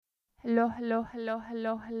Hello, hello, hello,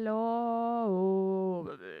 hello, hello.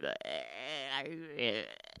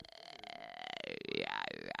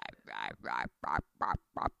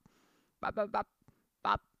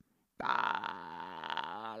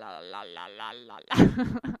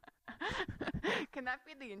 Can that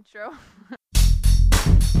be the intro?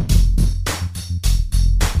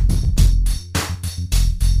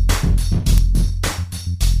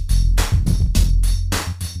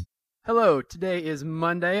 Hello, today is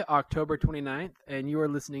Monday, October 29th, and you are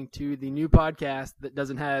listening to the new podcast that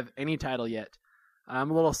doesn't have any title yet. I'm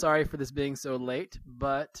a little sorry for this being so late,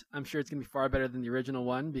 but I'm sure it's going to be far better than the original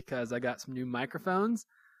one because I got some new microphones.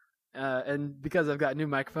 And because I've got new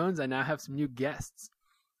microphones, I now have some new guests.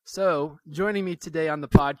 So, joining me today on the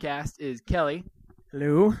podcast is Kelly.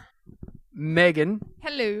 Hello. Megan.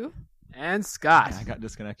 Hello. And Scott. Yeah, I got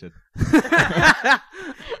disconnected.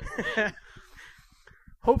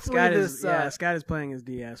 Hopefully Scott is playing his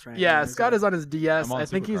DS right now. Yeah, Scott is on his DS. I'm on I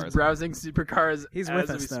think he's Supercars. browsing Supercars. He's as with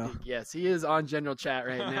we us, though. speak. Yes, he is on general chat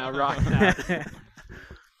right now, rocking out.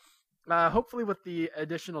 Hopefully, with the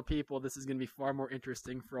additional people, this is going to be far more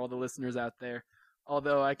interesting for all the listeners out there.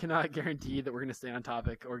 Although I cannot guarantee that we're going to stay on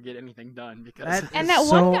topic or get anything done because And It's that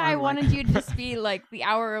so one guy unlikely. wanted you to just be like the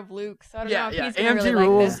hour of Luke. So I don't know if he's going to AMG really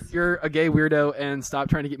rules. like this. You're a gay weirdo, and stop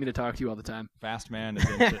trying to get me to talk to you all the time. Fastman is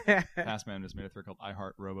into Fastman just made a thing called I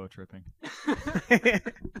Heart Robo Tripping.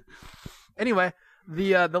 Anyway,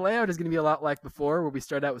 the layout is going to be a lot like before, where we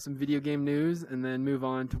start out with some video game news and then move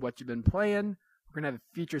on to what you've been playing. We're going to have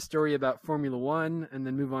a feature story about Formula One and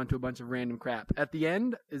then move on to a bunch of random crap. At the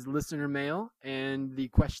end is listener mail and the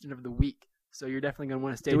question of the week. So you're definitely going to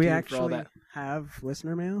want to stay Do we tuned for all actually that. have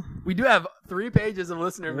listener mail? We do have 3 pages of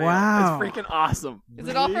listener mail. Wow. It's freaking awesome. Is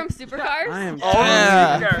it all from Supercars? I am Oh, totally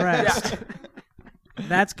yeah. impressed.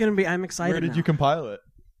 That's gonna be. I'm excited. Where did now. you compile it?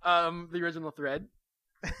 The original thread.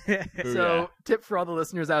 Booyah. So tip for all the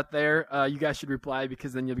listeners out there, you guys should reply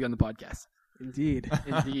because then you'll be on the podcast. Indeed.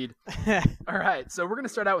 Indeed. All right, so we're going to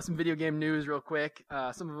start out with some video game news real quick.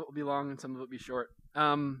 Some of it will be long and some of it will be short.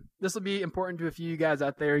 This will be important to a few of you guys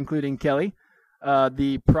out there, including Kelly.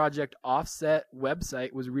 The Project Offset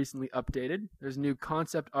website was recently updated. There's new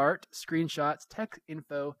concept art, screenshots, tech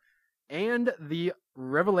info, and the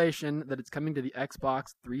revelation that it's coming to the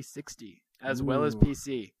Xbox 360 as well as Ooh.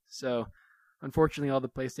 PC. So, unfortunately, all the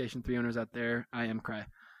PlayStation 3 owners out there, I am cry.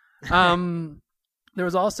 There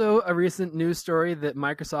was also a recent news story that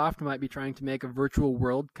Microsoft might be trying to make a virtual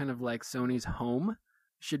world kind of like Sony's Home.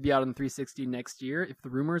 Should be out on the 360 next year if the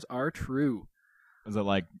rumors are true. Is it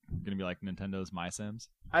like going to be like Nintendo's My Sims?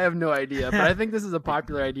 I have no idea, but I think this is a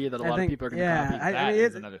popular idea that a I lot of think- people are going to yeah, copy. I That mean,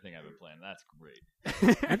 is it- another thing I've been playing. That's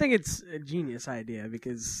great. I think it's a genius idea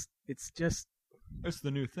because it's just It's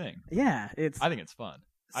the new thing. it's I think it's fun.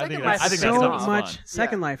 I Second think Life that's, I is think so that fun. stuff is much. fun.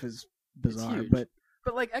 Second Life is bizarre, huge. but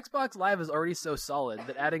But like Xbox Live is already so solid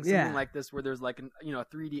that adding something Yeah. like this where there's like a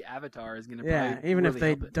 3D avatar is going to yeah, probably even really if they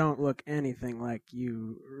help it. don't look anything like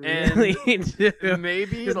you And really do.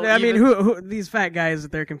 Maybe 'Cause, it'll I mean, even- who these fat guys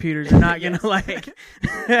at their computers are not Yes. gonna like.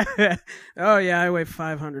 Oh yeah, I weigh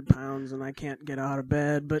 500 pounds and I can't get out of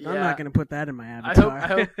bed, but I'm Yeah. not gonna put that in my I avatar.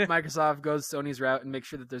 hope Microsoft goes Sony's route and makes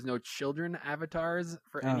sure that there's no children avatars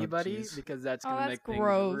for Oh, anybody jeez. because that's Oh, going to that's make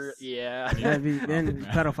gross. things yeah. That'd be, then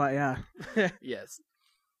Yeah. pedophile. Yeah, Yes.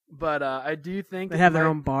 But I do think they it have their might-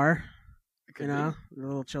 own bar. it could You be. know, the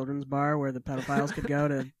little children's bar where the pedophiles could go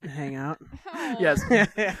to hang out. Oh. Yes.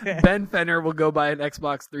 Ben Fenner will go buy an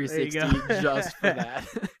Xbox 360 There you go. just for that.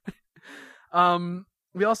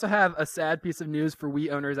 We also have a sad piece of news for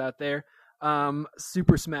Wii owners out there.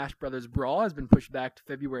 Super Smash Bros. Brawl has been pushed back to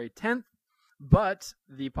February 10th, but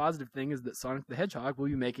the positive thing is that Sonic the Hedgehog will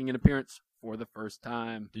be making an appearance for the first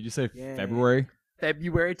time. Did you say Yay. February?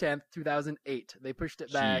 February 10th, 2008. They pushed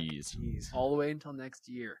it back Jeez. Jeez. all the way until next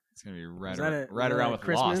year. It's going to be right, Is that around, a- right is that around a with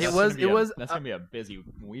Christmas? Lost. It That's was- gonna be it a- was, That's going to be a busy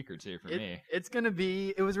week or two for me. It's going to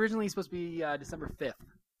be, it was originally supposed to be December 5th.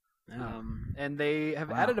 Oh. And they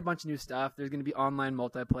have Wow. added a bunch of new stuff. There's going to be online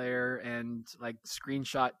multiplayer and like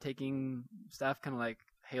screenshot taking stuff, kind of like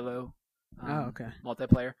Halo Okay.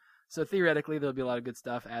 multiplayer. So theoretically, there'll be a lot of good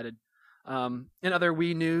stuff added. In other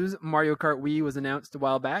Wii news, Mario Kart Wii was announced a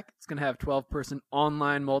while back. It's going to have 12-person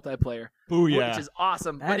online multiplayer, Booyah. which is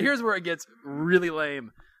awesome. That But is- here's where it gets really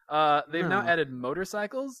lame. They've now No. added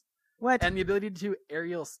motorcycles What? and the ability to do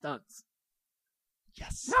aerial stunts.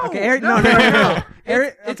 Yes. No, Okay, no.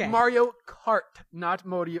 It's okay. Mario Kart, not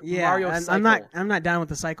Mario Yeah, Cycle. I'm not down with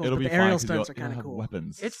the cycles, It'll but be the fine aerial 'cause stunts are you'll kind of have cool.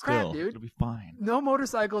 weapons. It's still. crap, dude. It'll be fine. No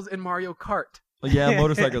motorcycles in Mario Kart. Well, yeah,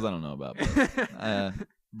 motorcycles I don't know about. But,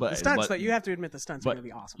 But The stunts, but, though, you have to admit the stunts are but- going to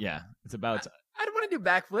be awesome. yeah, it's about. I don't want to do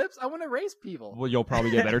backflips. I want to race people. Well, you'll probably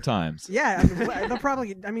get better times. Yeah, I mean, they'll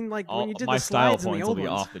probably. I mean, like All, when you did my the style slides in the points will old be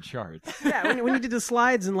ones. off the charts. Yeah, when you did the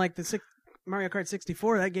slides in like the Mario Kart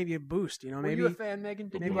 64, that gave you a boost. You know, Were maybe you a fan, Megan?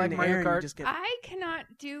 Did maybe you like in the air Mario you Kart? just get. I cannot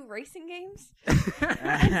do racing games, It's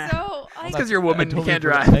and so like, because you're a woman and you can't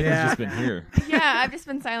drive. Megan's Yeah. just been here. yeah, I've just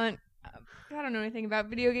been silent. I don't know anything about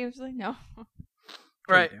video games. Really, no.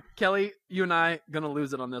 All right, Can you do? Kelly, you and I gonna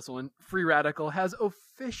lose it on this one. Free Radical has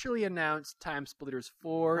officially announced Time Splitters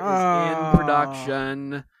 4 is Oh. in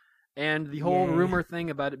production, and the whole Yay. rumor thing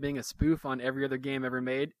about it being a spoof on every other game ever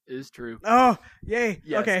made is true. Oh, yay!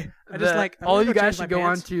 Yes. Okay, I just like I'm all gonna you go guys change my should go on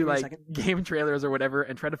pants. to Give me a like second. game trailers or whatever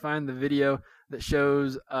and try to find the video that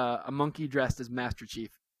shows a monkey dressed as Master Chief.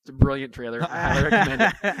 It's a brilliant trailer. I highly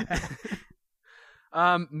recommend it.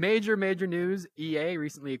 Major news. EA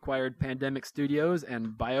recently acquired Pandemic Studios and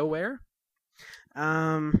BioWare.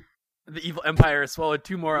 The evil empire has swallowed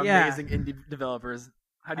 2 more Yeah. amazing indie developers.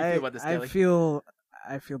 How do you feel about this, Kelly?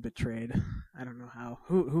 I feel betrayed. I don't know how.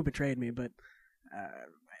 Who betrayed me, but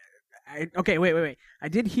okay, wait. I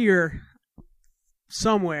did hear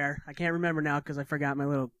somewhere. I can't remember now because I forgot my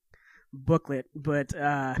little booklet. But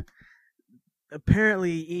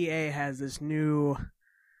apparently, EA has this new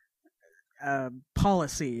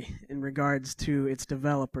policy in regards to its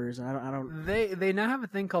developers. I don't. They now have a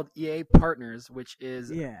thing called EA Partners, which is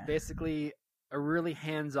Yeah. basically a really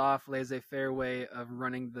hands-off, laissez-faire way of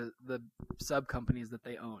running the sub-companies that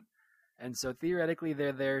they own. And so theoretically,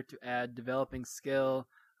 they're there to add developing skill,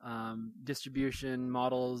 distribution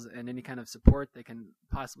models, and any kind of support they can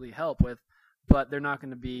possibly help with. But they're not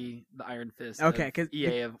going to be the iron fist Okay, of because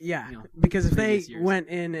EA of because if they previous years. went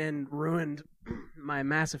in and ruined my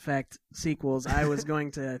Mass Effect sequels, I was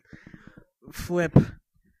going to flip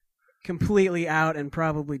completely out and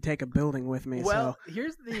probably take a building with me. Well, so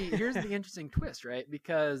here's the interesting twist, right?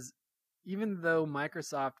 Because even though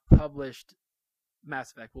Microsoft published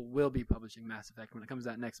Mass Effect, will be publishing Mass Effect when it comes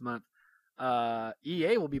out next month,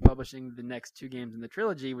 EA will be publishing the next 2 games in the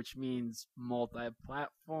trilogy, which means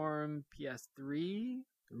multi-platform PS3.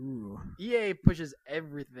 ooh. EA pushes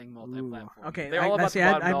everything multi-platform. Okay, They're all about the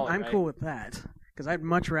bottom dollar, I'm right? cool with that because I'd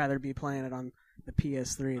much rather be playing it on the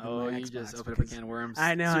PS3 than Oh, my you Xbox. just opened up a because- can of worms.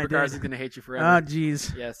 I know, I Supercars did. is going to hate you forever. Oh,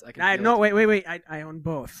 jeez. Yes, I can feel No, it. wait. I own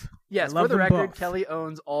both. Yes, I for love the them record, both. Kelly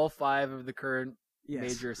owns all 5 of the current Yes.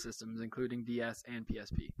 major systems, including DS and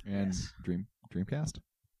PSP. And Yes. Dreamcast.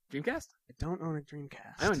 Dreamcast? I don't own a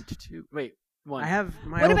Dreamcast. I own 2. Wait, 1. I have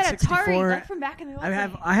my What old about 64. Atari? Like from back in the old I days?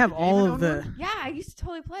 have You all even of own the. Yeah, I used to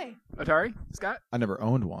totally play. Atari? Scott? I never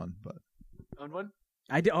owned one, but Owned one?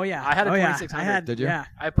 I did. Oh yeah. I had a oh, yeah. 2600. I had. Did you? Yeah.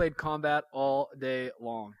 I played Combat all day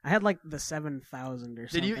long. I had like the 7000 or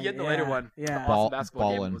something. Did you get the later one? Yeah. The Ball- awesome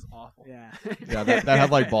basketball ballin'. game was awful. Yeah. yeah, that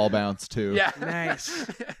had like ball bounce too. Yeah. Nice.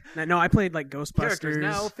 No, I played like Characters Ghostbusters.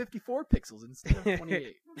 now 54 pixels instead of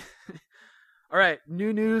 28. All right,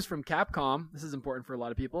 new news from Capcom. This is important for a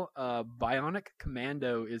lot of people. Bionic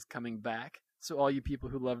Commando is coming back. So all you people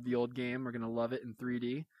who loved the old game are going to love it in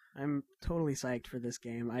 3D. I'm totally psyched for this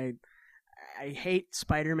game. I hate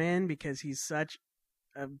Spider-Man because he's such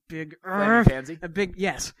a big Flaming Pansy. a big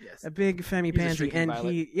yes, Yes. a big Femi He's a Pansy, shrieking and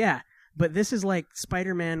violet. but this is like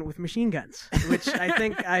Spider-Man with machine guns, which I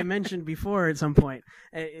think I mentioned before at some point.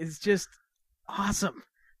 It's just awesome.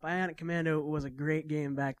 Bionic Commando was a great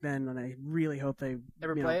game back then, and I really hope they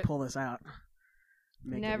Ever play it? pull this out.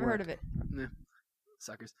 Never heard of it. Nah.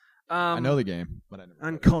 Suckers. I know the game, but I never. played it.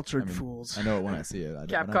 Uncultured I mean, fools. I know it when I see it. I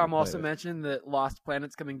never Capcom play also it. mentioned that Lost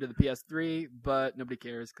Planet's coming to the PS3, but nobody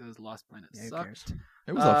cares because Lost Planet Yeah, who sucked. cares?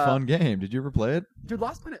 It was a fun game. Did you ever play it? Dude,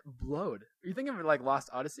 Lost Planet blowed. Are you thinking of it like Lost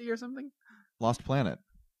Odyssey or something? Lost Planet,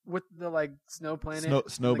 With the like snow planet,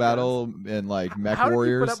 snow and the battle, guns? and like mech How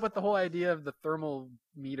warriors. did you put up with the whole idea of the thermal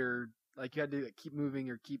meter? Like you had to keep moving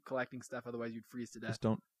or keep collecting stuff, otherwise you'd freeze to death. Just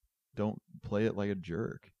don't play it like a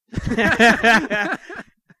jerk. I,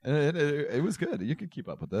 It was good. You could keep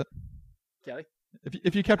up with it Kelly,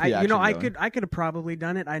 if you kept the action I going. could have probably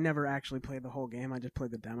done it. I never actually played the whole game. I just played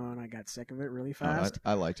the demo, and I got sick of it really Oh, fast.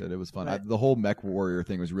 I liked it. It was fun. But- The whole mech warrior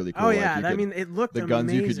thing was really cool. Oh Like, yeah, you I could- mean, it looked the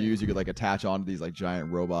guns you could amazing. use, you could like attach onto these like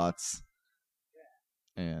giant robots.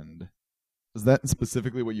 And was that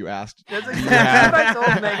specifically what you asked? that's Do like, you that's what I have-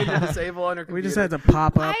 told Megan to disable on her computer. We just had to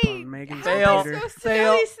pop up I on Megan's how am I Fail. computer. supposed to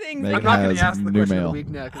know these things? Megan I'm not going has to ask the new question of mail. the week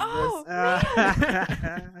now. 'Cause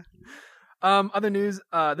Oh, Other news.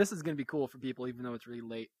 This is going to be cool for people, even though it's really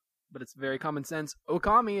late. But it's very common sense.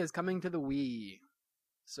 Okami is coming to the Wii.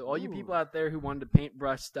 So all you Ooh. people out there who wanted to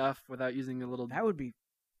paintbrush stuff without using a little That would be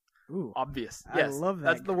Ooh, Obvious. I Yes, love that.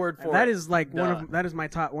 That's the word for that it. is like Duh. that is my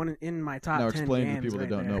top one in my top Now 10 explain games to people right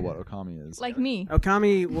that don't there. know what Okami is. Like me.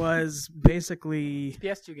 Okami was basically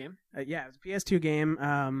PS2 game. yeah, it was a PS2 game.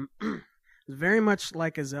 It was very much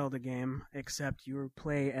like a Zelda game, except you would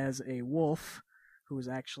play as a wolf who was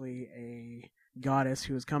actually a goddess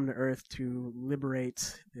who has come to Earth to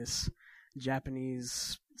liberate this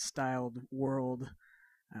Japanese-styled world.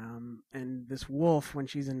 And this wolf, when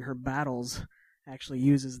she's in her battles, actually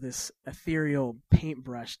uses this ethereal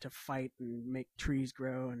paintbrush to fight and make trees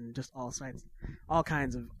grow and just all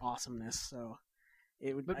kinds of awesomeness. So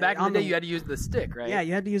it would. But back in on the day, you had to use the stick, right? Yeah,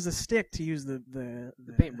 you had to use the stick to use the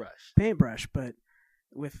paintbrush. Paintbrush, but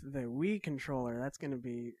with the Wii controller, that's going to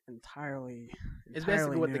be entirely. It's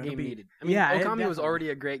basically what the new. game It'll be- needed. I mean, yeah, it Okami was definitely- already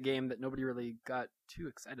a great game that nobody really got too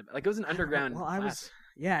excited about. Like, it was an underground Well, classic.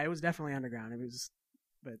 it was definitely underground. It was.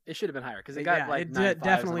 It should have been higher because it Yeah, got like it 9 fives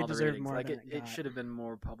definitely on all the deserved ratings. more Like than it it got. should have been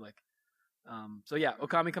more public. So yeah,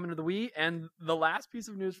 Okami coming to the Wii, and the last piece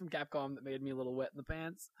of news from Capcom that made me a little wet in the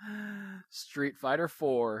pants: Street Fighter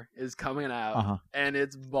 4 is coming out, and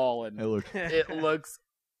it's ballin'. It looks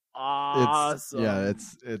awesome.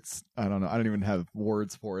 It's I don't know. I don't even have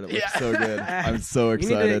words for it. It looks Yeah. so good. I'm so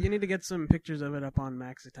excited. You need to get some pictures of it up on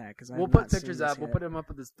Max Attack because We'll put pictures up. We'll put them up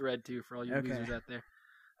with this thread too for all you users out there.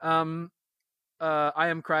 I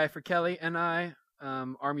Am Cry for Kelly and I.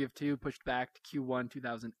 Army of Two pushed back to Q1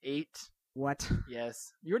 2008. What?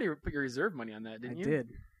 Yes, you already put your reserve money on that, didn't you? I did.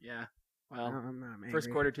 Yeah. Well, I'm not angry. first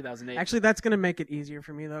quarter 2008. Actually, that's going to make it easier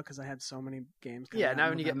for me though because I had so many games. coming Yeah, out now in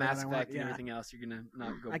when you get November Mass that I want- Effect and everything else, you're gonna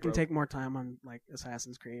not go. I can broke. take more time on like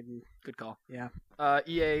Assassin's Creed and Good call. yeah.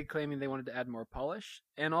 EA claiming they wanted to add more polish,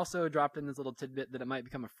 and also dropped in this little tidbit that it might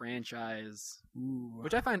become a franchise, Ooh.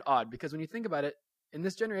 which I find odd because when you think about it, in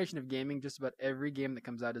this generation of gaming, just about every game that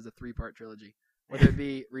comes out is a 3-part trilogy. Whether it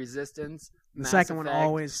be Resistance, The Mass second one Effect,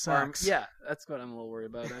 always sucks. yeah, that's what I'm a little worried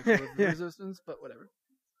about actually with Resistance, but whatever.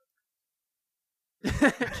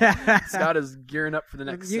 Scott is gearing up for the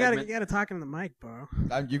next you segment. gotta talk into the mic, bro.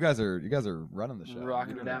 You guys are running the show.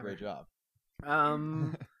 Rocking You're it doing a out. Great job.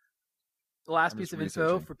 The last I'm piece just of info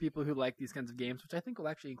researching. for people who like these kinds of games, which I think will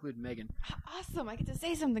actually include Megan. Awesome. I get to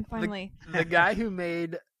say something finally. The guy who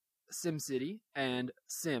made SimCity and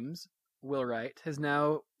Sims, Will Wright, has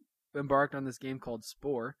now embarked on this game called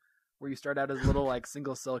Spore, where you start out as a little like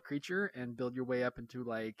single cell creature and build your way up into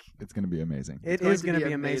like It's going to be amazing. It going is to going to be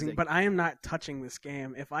be amazing, amazing. but I am not touching this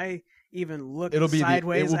game. If I even look It'll be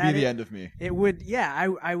sideways it will at be the end of me. it would. Yeah,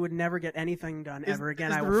 I would never get anything done Is- ever again.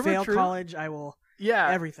 is I the will rumor fail true? college. I will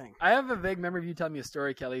everything. I have a vague memory of you telling me a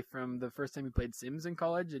story, Kelly, from the first time you played Sims in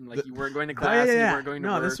college, and like you weren't going to yeah, class, and yeah. you weren't going to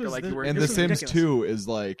No, work, this or was like the- you weren't. And This The is Sims ridiculous. 2 is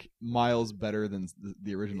like miles better than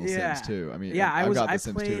the original Yeah. Sims 2. I mean, Yeah, I've got I The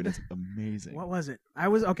Sims 2 played- and it's amazing. What was it? I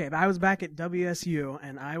was back at WSU,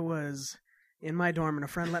 and I was in my dorm, and a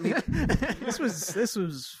friend let me. this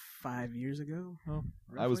was 5 years ago.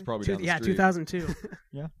 I was probably Two- down the yeah, street. 2002.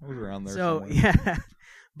 Yeah, I was around there. So somewhere. yeah,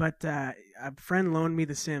 but a friend loaned me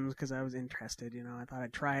The Sims because I was interested. You know, I thought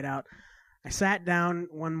I'd try it out. I sat down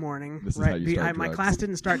one morning. This is how you start my drugs. class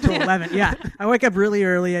didn't start till 11. Yeah, I wake up really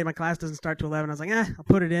early. And my class doesn't start till 11. I was like, I'll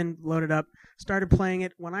put it in, load it up. Started playing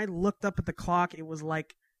it. When I looked up at the clock, it was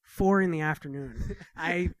like 4 p.m.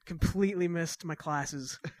 I completely missed my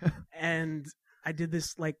classes, and I did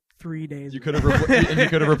this like 3 days. You ago.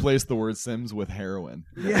 could have replaced the word Sims with heroin.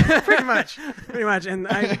 Yeah, pretty much. And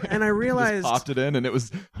I realized Just popped it in, and it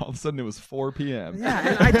was all of a sudden it was 4 p.m. Yeah,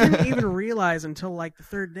 and I didn't even realize until like the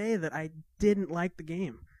third day that I didn't like the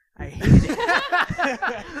game. I hated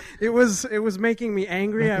it. it was making me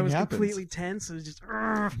angry. I Nothing was happens. completely tense. It was just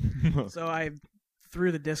 "Ugh." So I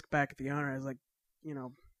threw the disc back at the owner. I was like,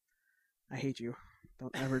 I hate you.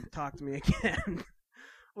 Don't ever talk to me again.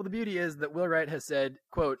 Well, the beauty is that Will Wright has said,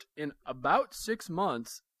 quote, in about 6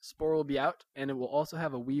 months, Spore will be out, and it will also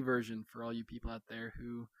have a Wii version for all you people out there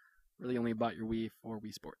who really only bought your Wii for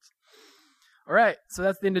Wii Sports. All right, so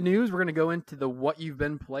that's the end of news. We're going to go into the What You've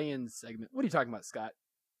Been Playing segment. What are you talking about, Scott?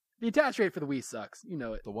 The attach rate for the Wii sucks. You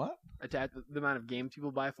know it. The what? The amount of games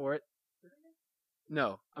people buy for it.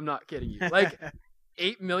 No, I'm not kidding you. Like,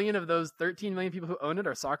 8 million of those 13 million people who own it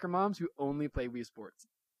are soccer moms who only play Wii Sports.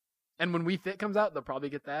 And when Wii Fit comes out, they'll probably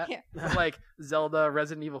get that. Yeah. But like Zelda,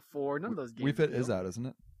 Resident Evil 4, none of those games. Wii Fit do. is out, isn't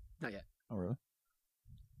it? Not yet. Oh, really?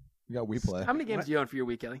 You got Wii Play. How many games What? do you own for your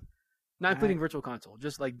Wii, Kelly? Not including Virtual Console,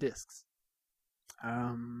 just like discs.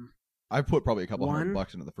 I've put probably a couple One.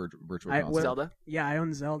 $100 into the virtual I- console. well- Zelda? Yeah, I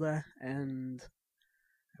own Zelda, and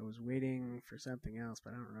I was waiting for something else,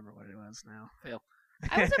 but I don't remember what it was now.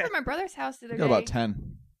 I was over at my brother's house the I other got day. about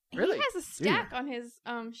 10. Really? He has a stack on his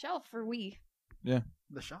shelf for Wii. The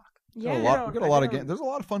Shock. Yeah. We got a lot of games. There's a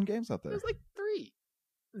lot of fun games out there. There's like 3: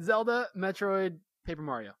 Zelda, Metroid, Paper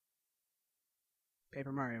Mario.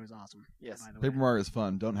 Paper Mario was awesome. Yes. by the Paper way. Mario is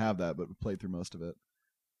fun. Don't have that, but we played through most of it.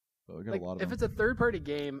 But we got Like, a lot of if them. it's a third-party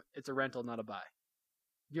game, it's a rental, not a buy.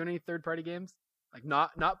 Do you own any third-party games? Like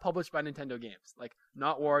not published by Nintendo games, like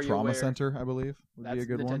not WarioWare. Trauma Center, I believe, would That's be a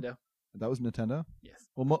good Nintendo. one. That was Nintendo? Yes,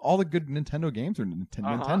 Well, all the good Nintendo games are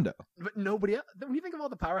Nintendo. but nobody. When you think of all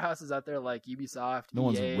the powerhouses out there, like Ubisoft, No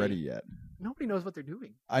one's EA, ready yet. Nobody knows what they're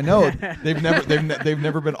doing. I know they've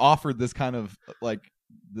never been offered this kind of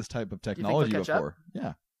this type of they'll technology catch up? before.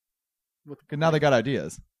 Yeah. With- And now they got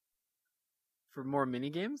ideas. for more mini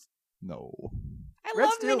games. No, I Red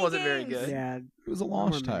love Steel wasn't very mini-games. good. Yeah, it was a more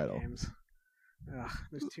launch title. mini-games. Ugh,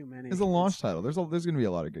 there's too many. It's a launch title. There's going to be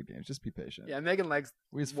a lot of good games. Just be patient. Yeah, Megan likes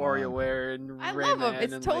It's fun. WarioWare and I Rayman, love them.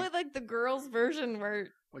 It's and, totally like the girls' version where,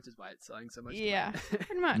 which is why it's selling so much. yeah,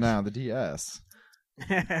 pretty much. Now the DS.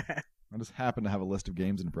 I just happen to have a list of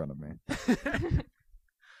games in front of me.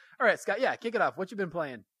 All right, Scott. Yeah, kick it off. What you been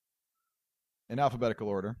playing? In alphabetical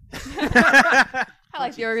order. I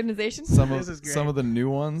like the organization. This is great. Some of the new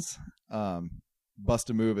ones. Bust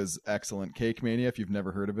a Move is excellent. Cake Mania, if you've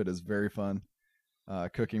never heard of it, is very fun.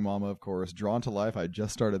 Cooking Mama, of course. Drawn to Life, I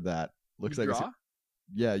just started that. Looks You like draw?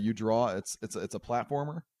 yeah, you draw. It's a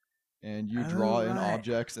platformer, and you draw in right.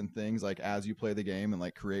 objects and things like as you play the game and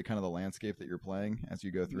like create kind of the landscape that you're playing as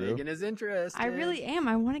you go through. Megan is interested. I really am.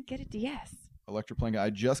 I want to get a DS. Electroplank.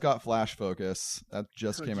 I just got Flash Focus. That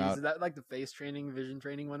just Oh, came geez, out. Is that like the face training, vision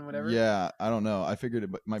training one, whatever? Yeah, I don't know. I figured it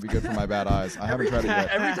might be good for my bad eyes. I haven't tried it yet.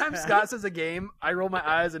 Every time Scott says a game, I roll my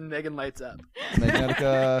eyes and Megan lights up.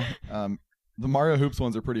 Magnetica. The Mario Hoops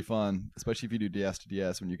ones are pretty fun, especially if you do DS to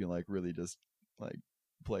DS when you can like really just like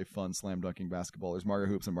play fun slam dunking basketball. There's Mario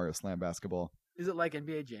Hoops and Mario Slam basketball. Is it like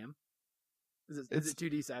NBA Jam? Is it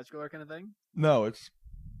 2D side scroller kind of thing? No, it's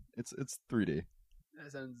 3D.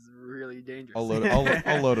 That sounds really dangerous. I'll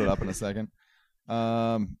load it up in a second.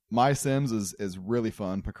 My Sims is really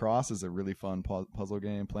fun. Picross is a really fun puzzle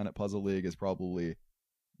game. Planet Puzzle League is probably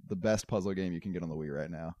the best puzzle game you can get on the Wii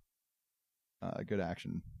right now. Good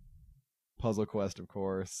action. Puzzle Quest, of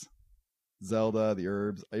course. Zelda, the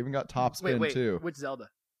Herbs. I even got Top Spin wait, too. Which Zelda?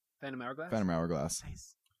 Phantom Hourglass? Phantom Hourglass.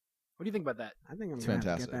 Nice. What do you think about that? I think I'm It's gonna have to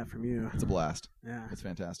fantastic. get that from you. It's a blast. Yeah. It's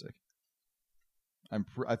fantastic.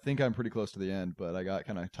 I think I'm pretty close to the end, but I got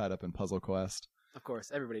kind of tied up in Puzzle Quest. Of course,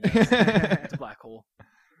 everybody does. It's a black hole.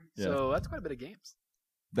 Yeah. So that's quite a bit of games.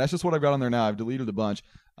 That's just what I've got on there now. I've deleted a bunch.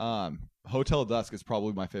 Hotel Dusk is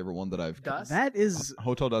probably my favorite one that I've. Dust? That is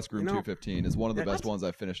Hotel Dusk Room 215 is one of the What? best ones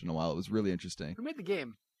I've finished in a while. It was really interesting. Who made the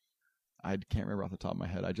game? I can't remember off the top of my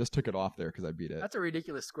head. I just took it off there because I beat it. That's a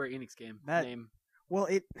ridiculous Square Enix game That- name. well.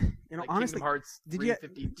 It Like honestly, Kingdom Hearts did you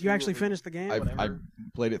 352 you actually or- finish the game? I whatever.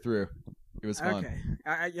 played it through. It was fun. Okay.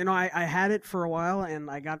 I had it for a while, and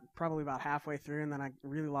I got probably about halfway through, and then I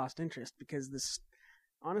really lost interest because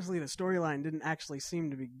honestly, the storyline didn't actually seem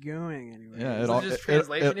to be going anywhere. Yeah, Is it all it just it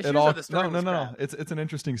translation issues all or the story no was no crap? it's an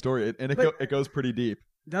interesting story and But- it goes pretty deep.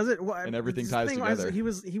 Does it? Well, And everything the ties thing was, together.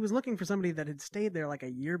 he was looking for somebody that had stayed there like a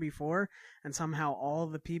year before, and somehow all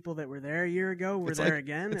the people that were there a year ago were It's there like-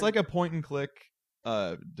 again. It's and like a point and click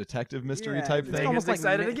detective detective mystery Yeah, type it's thing. almost Megan's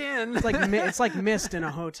like excited mi- again. it's like Mist in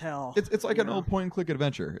a hotel. It's like you an know? old point and click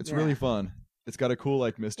adventure. It's Yeah. really fun. It's got a cool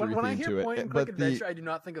like mystery when I theme hear to point it. and click But adventure, I do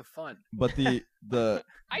not think of fun. the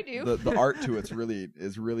I do. the art to it's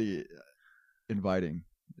really inviting.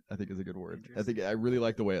 I think is a good word. I really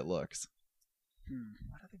like the way it looks.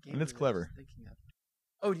 What other game And it's was I clever. just thinking of?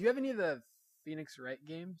 Oh, do you have any of the Phoenix Wright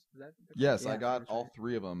games? Is that Yes, Yeah, I got that's all right.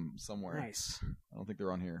 3 of them somewhere. Nice. I don't think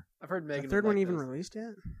they're on here. I've heard Is Megan. the third would one like even those. released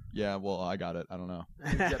yet? Yeah, well, I got it. I don't know.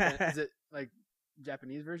 Is it like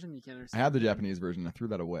Japanese version? You can't I understand. had the Japanese version. I threw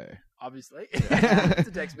that away. Obviously, Yeah. it's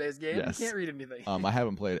a text-based game. Yes. You can't read anything. I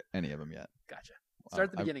haven't played any of them yet. Gotcha. Start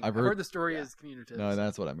at the I've- beginning. I've I've heard heard- the story yeah. is communicative. No,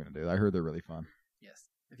 that's what I'm going to do. I heard they're really fun. Yes,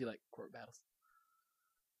 if you like court battles.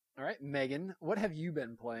 All right, Megan, what have you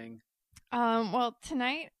been playing? Well,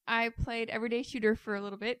 tonight I played Everyday Shooter for a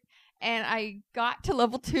little bit, and I got to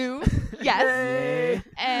level 2. Yes. Yay!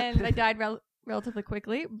 And I died relatively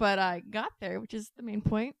quickly, but I got there, which is the main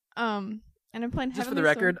point. And I'm playing Just for Heavenly the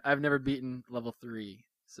Sword. record, I've never beaten level 3,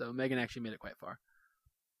 so Megan actually made it quite far.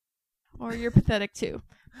 Or you're pathetic too.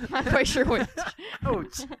 Not quite sure which.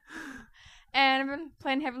 Ouch. And I've been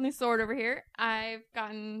playing Heavenly Sword over here. I've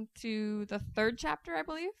gotten to the 3rd chapter, I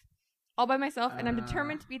believe, all by myself, and I'm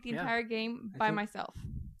determined to beat the yeah. entire game I by think- myself.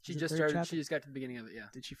 She Is it just third started. chapter? She just got to the beginning of it. Yeah,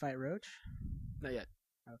 Did she fight Roach? not yet.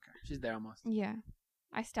 Okay. She's there almost. Yeah,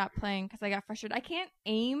 I stopped playing because I got frustrated. I can't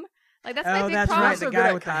aim. Like that's Oh, my big that's problem. right, the Also guy good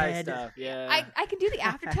at with the Kai head. stuff. Yeah. I can do the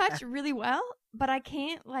aftertouch really well, but I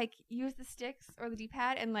can't like use the sticks or the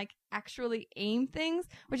D-pad and like actually aim things,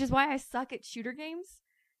 which is why I suck at shooter games.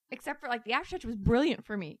 Except for like the aftertouch was brilliant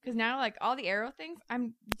for me because now like all the arrow things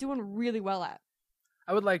I'm doing really well at.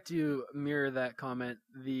 I would like to mirror that comment.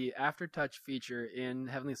 The aftertouch feature in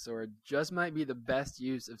Heavenly Sword just might be the best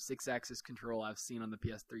use of 6-axis control I've seen on the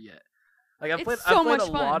PS3 yet. Like I've played a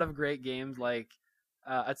lot of great games. Like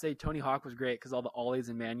I'd say Tony Hawk was great because all the ollies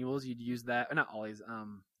and manuals you'd use that, or not ollies,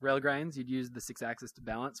 rail grinds. You'd use the 6-axis to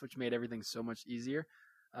balance, which made everything so much easier.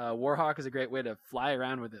 Warhawk is a great way to fly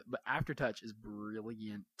around with it, but aftertouch is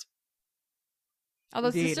brilliant. Although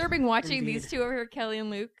it's disturbing watching these two over here, Kelly and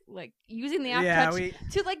Luke, like using the aftertouch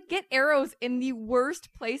to like get arrows in the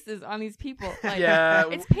worst places on these people. Like,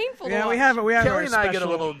 it's painful. Yeah, to watch. we have. Kelly and I get a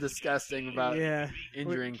little disgusting about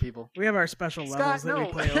injuring people. We have our special levels that we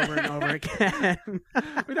play over and over again.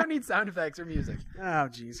 We don't need sound effects or music. Oh,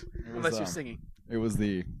 jeez. Unless you're singing. It was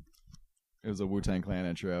a Wu-Tang Clan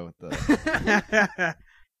intro with the.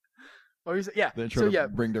 The intro to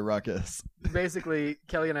Bring the Ruckus. Basically,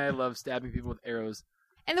 Kelly and I love stabbing people with arrows.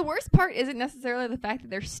 And the worst part isn't necessarily the fact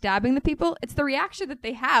that they're stabbing the people; it's the reaction that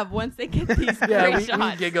they have once they get these great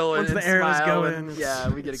shots. We giggle and the arrows go in. Yeah,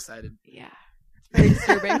 we get excited. Yeah, it's very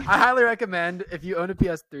disturbing. I highly recommend if you own a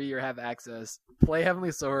PS3 or have access, play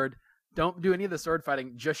Heavenly Sword. Don't do any of the sword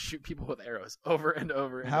fighting. Just shoot people with arrows over and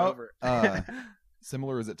over and over.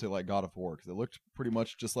 Similar is it to like God of War? Because it looked pretty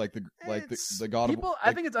much just like the God of War.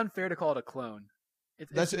 I think it's unfair to call it a clone.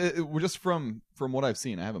 Just from what I've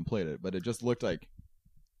seen. I haven't played it, but it just looked like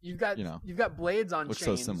you've got blades on looks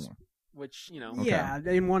chains, so similar. Which yeah,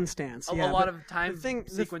 in one stance. A lot of time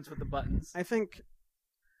sequence with the buttons. I think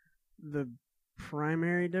the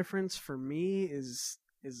primary difference for me is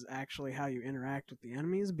actually how you interact with the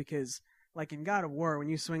enemies, because like in God of War, when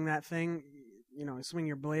you swing that thing, swing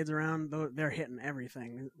your blades around, they're hitting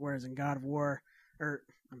everything. Whereas in God of War, or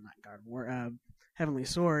I'm not God of War, Heavenly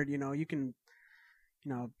Sword, you can,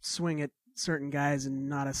 swing at certain guys and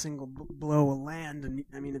not a single blow will land. And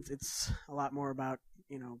I mean, it's a lot more about,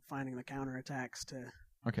 finding the counterattacks to.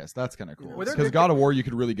 Okay, so that's kind of cool. Because God of War, you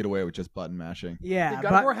could really get away with just button mashing. Yeah. Did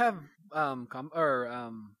God of War have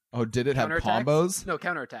Oh, did it have combos? No,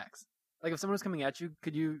 counterattacks. Like if someone was coming at you,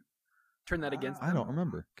 could you turn that against them? I don't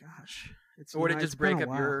remember. Gosh. Or would it just break up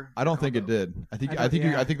your? I don't think it did. I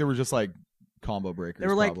think there were just like combo breakers. They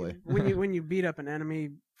were like probably. when you beat up an enemy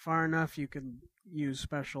far enough, you could use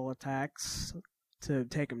special attacks to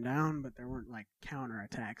take them down, but there weren't like counter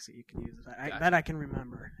attacks that you could use. That I can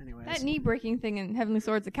remember. Anyways, that knee breaking thing in Heavenly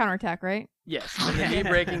Sword's a counterattack, right? Yes, and the knee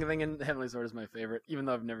breaking thing in Heavenly Sword is my favorite, even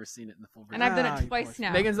though I've never seen it in the full version. And I've done it twice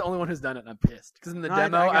now. Megan's the only one who's done it, and I'm pissed because in the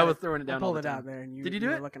demo I was throwing it down all the time. I pulled it out there, and did you do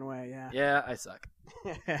it? Looking away, yeah. Yeah, I suck.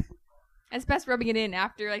 It's best rubbing it in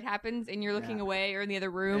after it happens and you're looking away or in the other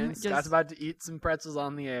room. And Scott's about to eat some pretzels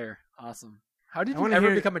on the air. Awesome. How did you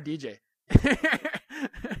ever become a DJ? I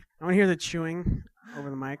want to hear the chewing over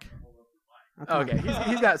the mic. Okay,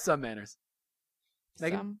 he's got some manners.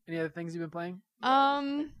 Megan, any other things you've been playing?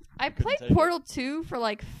 I played Portal 2 for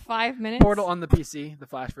like 5 minutes. Portal on the PC, the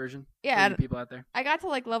Flash version. Yeah, for people out there. I got to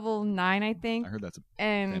like level 9, I think. I heard that's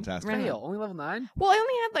fantastic. Only level 9? Well, I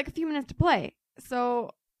only had like a few minutes to play,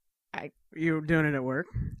 so You were doing it at work?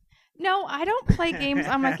 No, I don't play games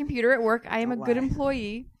on my computer at work. I am a good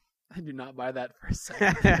employee. I do not buy that for a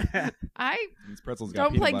second. I pretzels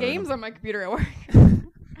don't play games on my computer at work.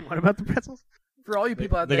 What about the pretzels? For all you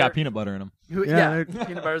people out there, they got peanut butter in them.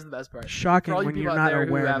 Peanut butter is the best part. Shocking for all you when people you're out not there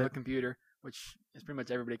aware who of have it. a computer, which is pretty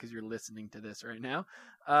much everybody because you're listening to this right now.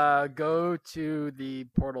 Go to the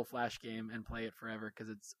Portal Flash game and play it forever because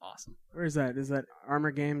it's awesome. Where is that? Is that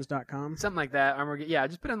armorgames.com? Something like that. Yeah,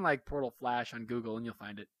 just put in like Portal Flash on Google and you'll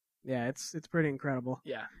find it. Yeah, it's pretty incredible.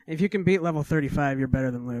 Yeah. If you can beat level 35, you're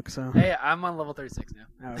better than Luke. So. Hey, I'm on level 36 now.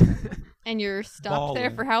 Oh, okay. And you're stopped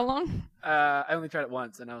there for how long? I only tried it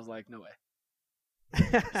once, and I was like, no way.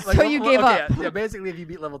 So you gave up. Yeah, basically, if you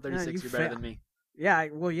beat level 36, you're better than me. Yeah,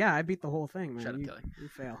 I beat the whole thing, man. Shut up, Kelly. You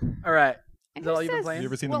fail. All right. And Is that all you've been playing? You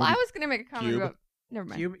ever seen well, the movie I was going to make a comment Cube? about... Never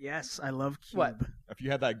mind. Cube? Yes, I love Cube. What? If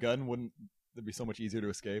you had that gun, wouldn't it be so much easier to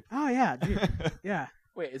escape? Oh, yeah. Dude. Yeah.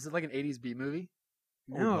 Wait, is it like an 80s B movie?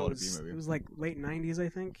 No, it was like late 90s, I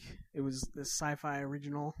think. It was this sci-fi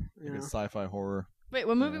original. Like a sci-fi horror. Wait,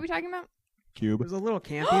 what movie are we talking about? Cube. It was a little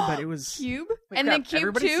campy, but it was... Cube? Wait, and crap, then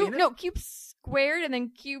Cube 2? No, Cube Squared and then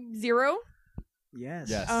Cube 0? Yes.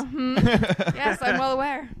 Yes. Yes, I'm well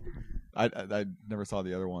aware. I never saw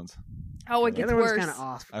the other ones. Oh, it The gets other worse. one's kind of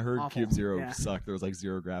off. I heard awful. Cube Zero Yeah. sucked. There was like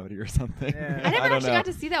zero gravity or something. Yeah. I never don't actually know. got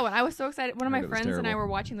to see that one. I was so excited. One of I my heard it was friends and I terrible.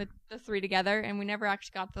 were watching the three together, and we never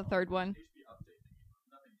actually got the third one.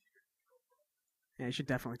 Yeah, you should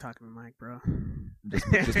definitely talk to the mic, bro. Just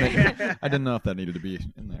make it, I didn't know if that needed to be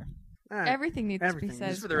in there. Everything needs to be said.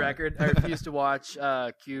 Just for the record, I refuse to watch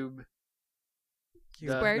Cube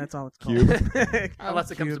Squared? That's all it's Cube. called.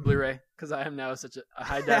 unless it comes to Cube. Blu-ray, because I am now such a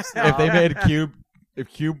high def If snob. they made Cube, if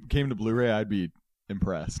Cube came to Blu-ray, I'd be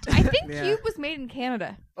impressed. I think Yeah. Cube was made in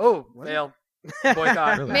Canada. Oh, What? fail.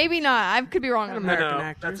 Boycott. Really? Maybe not. I could be wrong Kind on of that. American No,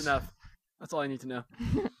 actors. that's enough. That's all I need to know.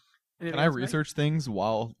 Anything Can I else, Mike? research things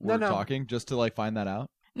while we're No. talking just to like find that out?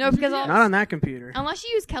 No, because Not on that computer. unless you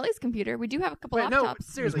use Kelly's computer, we do have a couple Wait, no, laptops.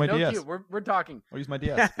 seriously, my no DS. Cube. We're talking. I'll use my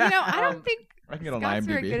DS. You know, I don't Um, think I can get on Scott's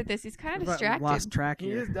very IMDb. good at this. He's kind of I've distracted. lost track He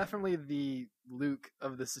here. is definitely the Luke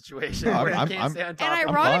of the situation. I'm- where he I'm- can't I'm- stay on And top.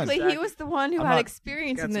 ironically, fine. he was the one who I'm had not-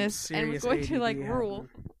 experience Got in some this and was serious going to like ADD rule.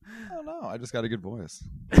 I don't know. I just got a good voice.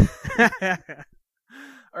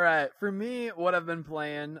 All right, for me, what I've been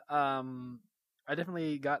playing, I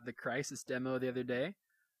definitely got the Crisis demo the other day.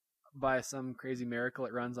 By some crazy miracle,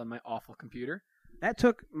 it runs on my awful computer. That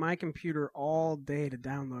took my computer all day to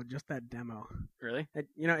download just that demo. Really? It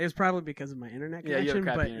was probably because of my internet Yeah, you have connection, a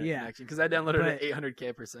crappy but internet yeah. connection because I downloaded But- it at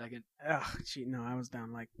 800k per second. Ugh, gee, no, I was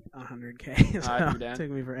down like 100k. So you're it down? took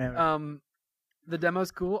me forever. The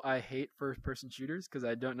demo's cool. I hate first-person shooters because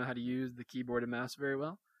I don't know how to use the keyboard and mouse very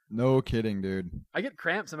well. No kidding, dude. I get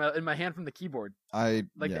cramps in my hand from the keyboard, I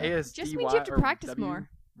like yeah. the ASD. Just means you have to practice more.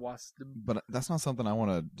 But that's not something I want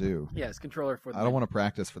to do. Yes, controller for the. I don't want to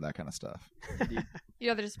practice for that kind of stuff. You'd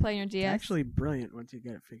rather just play on your It's DS. actually brilliant once you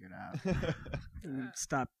get it figured out. And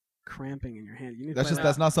stop cramping in your hand. You need to play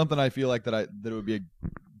That's not something I feel like that it would be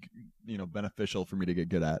beneficial for me to get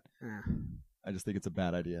good at. Yeah. I just think it's a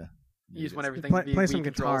bad idea. You just want Just everything to be play Wii some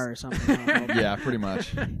controls. guitar or something. Yeah, pretty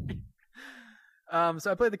much.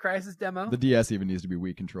 So I played the Crisis demo. The DS even needs to be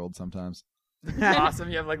Wii controlled sometimes. Awesome.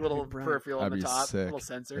 You have like little Brilliant. peripheral on That'd the be top, sick. little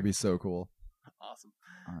sensor. That'd be so cool. Awesome.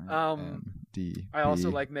 IMDb. I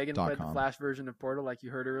also like Megan played the .com. Flash version of Portal, like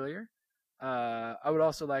you heard earlier. I would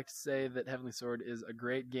also like to say that Heavenly Sword is a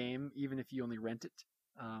great game, even if you only rent it.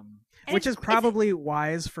 And Which is it's- probably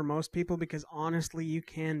wise for most people because honestly, you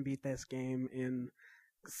can beat this game in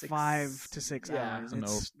 5 to 6 yeah. hours. No.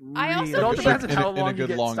 It's I also It really all think- depends on In a- how in a long you good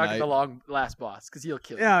get long stuck at the night. last boss, because he'll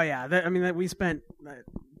kill you. Oh yeah, we spent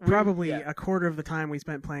probably yeah. a quarter of the time we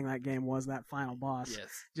spent playing that game was that final boss. Yes.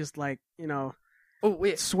 Just like Oh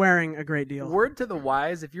wait. swearing a great deal. Word to the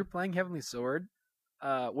wise: if you're playing Heavenly Sword,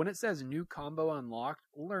 when it says new combo unlocked,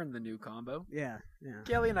 learn the new combo. Yeah.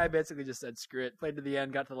 Kelly and I basically just said screw it, played to the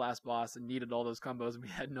end, got to the last boss, and needed all those combos, and we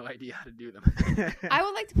had no idea how to do them. I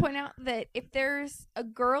would like to point out that if there's a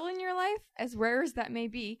girl in your life, as rare as that may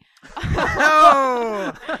be,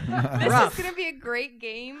 Oh! this Rough. is going to be a great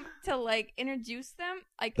game to like introduce them.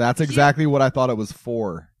 Like That's she- exactly what I thought it was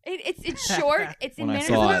for. It's short. It's in When I manners.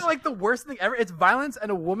 saw Isn't it. it like the worst thing ever? It's violence and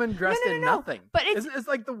a woman dressed no, in no. nothing. But it's- it's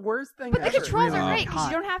like the worst thing But the ever. controls really are great because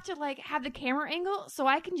hot. you don't have to like have the camera angle, so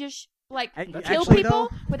I can just like I- kill actually, people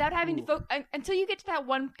though- without having Ooh. to focus until you get to that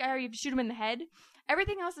one guy where you have to shoot him in the head.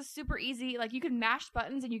 Everything else is super easy. Like you can mash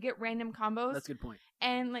buttons and you get random combos, That's a good point.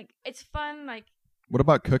 and like it's fun. Like What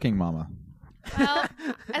about Cooking Mama? well,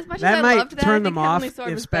 as much as That I might loved that, I turn think them off, Heavenly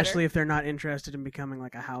Sword was especially better. if they're not interested in becoming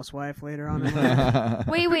like a housewife later on in life.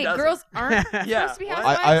 Wait, doesn't? girls aren't Yeah. supposed to be What?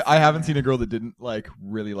 housewives. I haven't seen a girl that didn't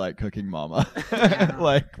really like Cooking Mama. Yeah.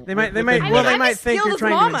 Like They might. I mean, Well, they I'm might as think skilled you're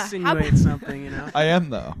as trying Mama. to insinuate something. I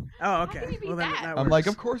am though. Oh, okay. can you beat Well, then that? that I'm works. like,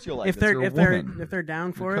 of course you'll like if this. they're You're a if they're woman. if they're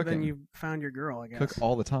down for You're it, then cooking. you found your girl. I guess. Cook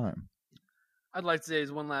all the time. I'd like to say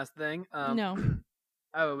is one last thing. No.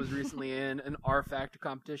 I was recently in an R Factor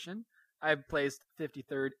competition. I placed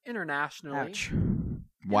 53rd internationally. Ouch.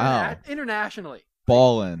 Wow. Internationally.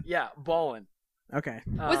 Ballin'. Yeah, ballin'. Okay.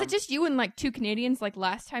 Was it just you and like two Canadians like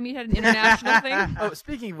last time you had an international thing? Oh,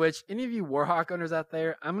 speaking of which, any of you Warhawk owners out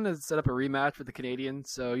there, I'm going to set up a rematch with the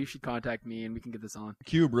Canadians, so you should contact me and we can get this on.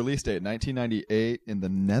 Cube release date 1998 in the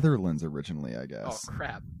Netherlands originally, I guess. Oh,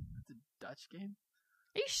 crap. It's a Dutch game?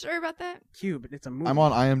 Are you sure about that? Cube. It's a movie. I'm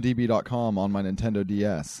on IMDb.com on my Nintendo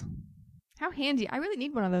DS. How handy! I really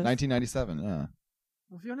need one of those. 1997, yeah.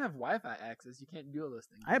 Well, if you don't have Wi-Fi access, you can't do all those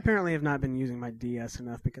things. I apparently have not been using my DS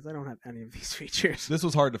enough because I don't have any of these features. This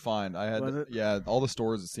was hard to find. I had Was it? Yeah, all the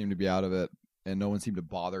stores seemed to be out of it and no one seemed to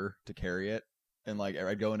bother to carry it. And like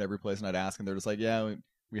I'd go into every place and I'd ask and they're just like, "Yeah,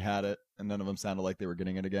 we had it." And none of them sounded like they were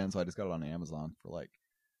getting it again, so I just got it on Amazon for like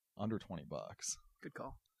under $20. Good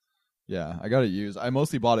call. Yeah, I got it used. I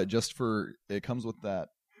mostly bought it just for it comes with that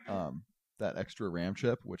that extra RAM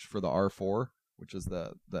chip, which for the R4, which is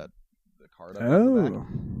the card up on the back. Oh.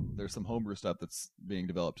 There's some homebrew stuff that's being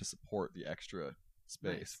developed to support the extra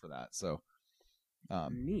space Nice. for that. So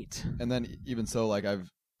Neat. and then even so, like I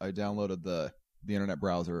downloaded the the internet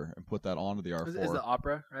browser and put that onto the R4. Is the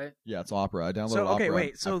Opera, right? Yeah, it's Opera. I downloaded So, okay, Opera.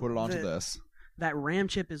 wait, so I put it onto the- this. That RAM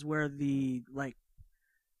chip is where the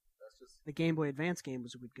the Game Boy Advance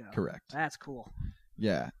games would go. Correct. That's cool.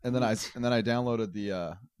 Yeah, and then I downloaded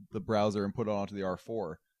the browser and put it onto the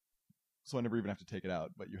R4, so I never even have to take it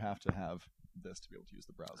out. But you have to have this to be able to use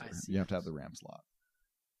the browser. I see. You have to have the RAM slot.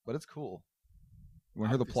 But it's cool. You want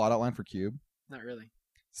to I'll hear the just- plot outline for Cube? Not really.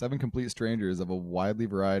 7 complete strangers of a widely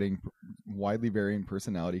varying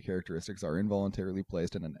personality characteristics are involuntarily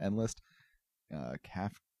placed in an endless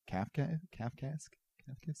Kafkaesque?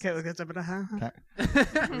 Okay, let's up it. Ca-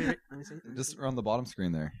 Let me see. Just on the bottom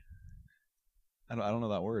screen there. I don't know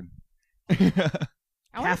that word. I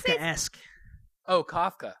want to say it's Kafkaesque. Oh,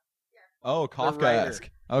 Kafka. Oh, writer. Kafkaesque.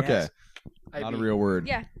 Okay, Yes. not a IB. real word.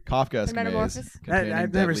 Yeah. Kafkaesque maze. Metamorphosis. containing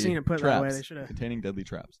I've never deadly seen it put that way. traps. They should have. Containing deadly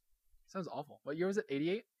traps. Sounds awful. What year was it?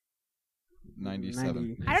 88?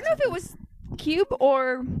 97. I don't know if it was Cube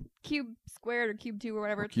or Cube Squared or Cube 2 or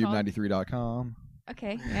whatever it's called. Cube93.com.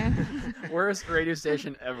 Okay, yeah. Worst radio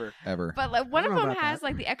station ever. Ever. But like one I of don't know them about has that.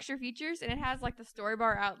 like the extra features and it has like the story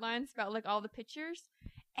bar outlines about like all the pictures.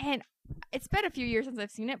 And it's been a few years since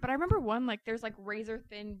I've seen it, but I remember one like there's like razor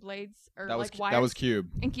thin blades or That was like wires that was Cube.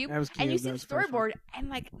 in Cube. That was And you Cube, see that the was the first one. storyboard and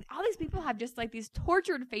like all these people have just like these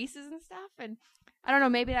tortured faces and stuff. And I don't know,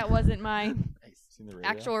 maybe that wasn't my Nice. Seen the radio?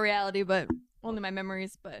 actual reality, but only my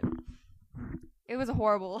memories. But it was a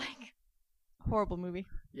horrible movie.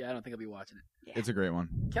 Yeah, I don't think I'll be watching it. It's a great one.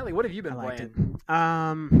 Kelly, what have you I been liked playing?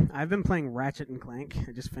 it. I've been playing Ratchet and Clank.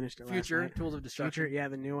 I just finished it last Future night. Tools of Destruction. Future, yeah,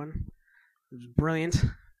 the new one. It was brilliant.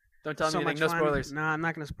 Don't tell me So anything. much No fun. spoilers. No, I'm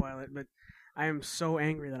not going to spoil it, but I am so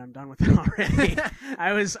angry that I'm done with it already.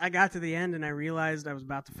 I got to the end and I realized I was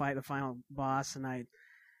about to fight the final boss, and I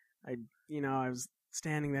was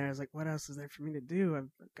standing there. I was like, what else is there for me to do? I've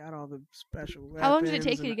got all the special weapons. How long did it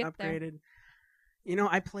take you to and get there? upgraded.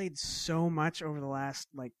 I played so much over the last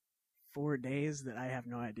 4 days that I have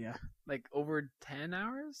no idea. Like over 10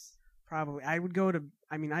 hours? Probably.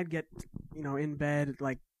 I'd get, in bed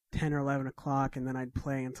at 10 or 11 o'clock, and then I'd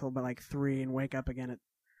play until about 3 and wake up again at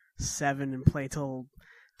 7 and play till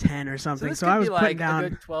 10 or something. this So could I was be putting like down. a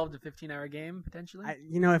good 12 to 15 hour game potentially.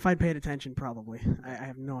 If I'd paid attention, probably. I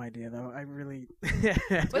have no idea though. I really. Was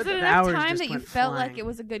The it enough hours time just that you went felt flying. like it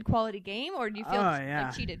was a good quality game, or do you feel Oh,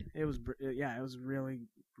 yeah. cheated? It was. It was really,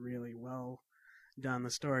 really well done. The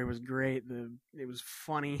story was great. It was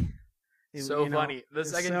funny. So funny. The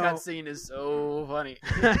it's second so- cutscene is so funny.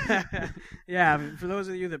 Yeah, for those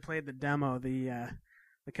of you that played the demo, the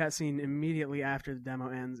cutscene immediately after the demo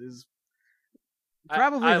ends is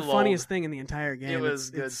probably I the lulled. funniest thing in the entire game. It was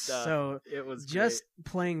It's- good it's stuff. So It was just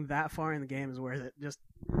playing that far in the game is worth it. Just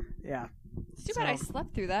yeah. It's too bad I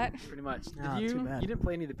slept through that. great, pretty much. No, Did too you? bad. You didn't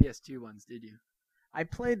play any of the PS2 ones, did you? I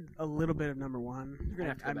played a little bit of number 1. You're gonna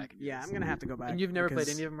have to go I'm- back and do Yeah, this. I'm gonna have to go back. And you've never played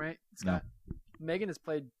because- any of them, right, Scott? Megan has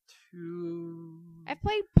played 2. I've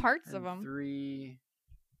played parts of and them. 3.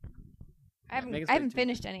 I haven't, Megan's I haven't played 2.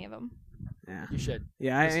 finished any of them. Yeah, You should.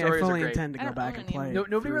 yeah. The I stories are fully great. intend to I go don't back own and any of play. No,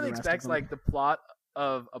 nobody through really the rest of expects them. the plot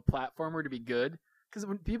of a platformer to be good, because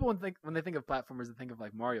when they think of platformers, they think of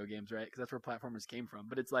Mario games, right? Because that's where platformers came from.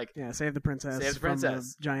 But it's like, Yeah, save the princess. Save the from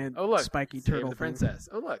princess. giant oh look, spiky save turtle the thing. princess.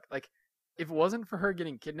 Oh look, if it wasn't for her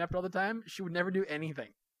getting kidnapped all the time, she would never do anything.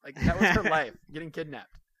 That was her life, getting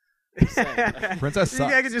kidnapped. Just saying. Princess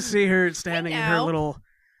sucks. I could just see her standing in her know. little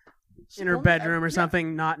She in her only- bedroom or yeah.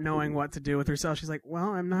 something, not knowing what to do with herself. She's like,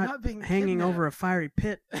 "Well, I'm not being hanging over a fiery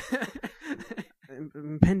pit,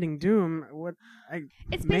 impending doom. What?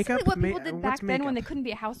 It's Makeup? basically what people Ma- did what's back then when they makeup? couldn't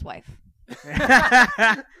be a housewife.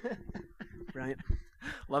 Brilliant.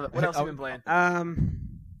 Love it. What else have you been playing?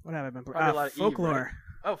 What have I been Probably a playing? lot of Eve, Folklore.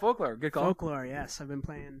 Oh, Folklore. Good call. Folklore. Yes, I've been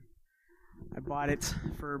playing. I bought it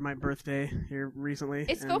for my birthday here recently.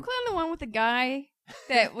 Is and- Folklore the one with the guy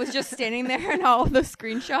that was just standing there in all of those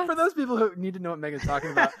screenshots? For those people who need to know what Megan's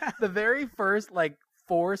talking about, the very first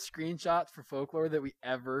 4 screenshots for Folklore that we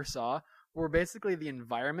ever saw were basically the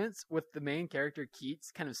environments with the main character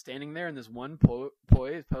Keats kind of standing there in this one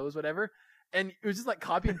pose, whatever. And it was just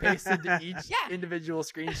copy and pasted to each Yeah. individual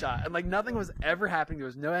screenshot. And nothing was ever happening. There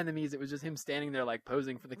was no enemies. It was just him standing there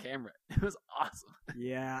posing for the camera. It was awesome.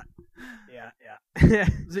 Yeah.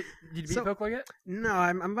 Was it, did you beat So- Folklore yet? No,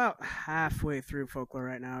 I'm about halfway through Folklore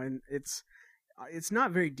right now, and it's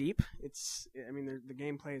not very deep. The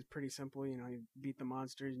gameplay is pretty simple. You beat the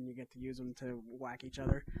monsters and you get to use them to whack each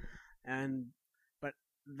other, but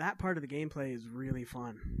that part of the gameplay is really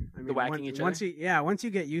fun. The whacking each other? Once you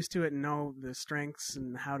get used to it and know the strengths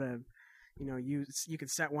and how to, you could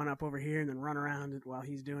set one up over here and then run around it while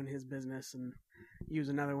he's doing his business and use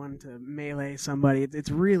another one to melee somebody.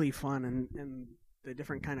 It's really fun, and the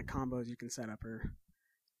different kind of combos you can set up are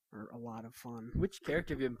a lot of fun. Which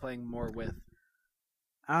character have you been playing more with?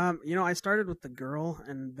 I started with the girl,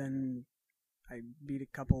 and then I beat a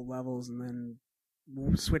couple levels, and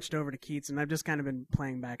then switched over to Keats, and I've just kind of been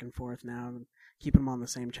playing back and forth now, and keeping them on the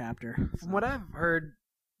same chapter. So. From what I've heard,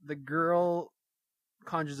 the girl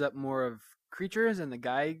conjures up more of creatures, and the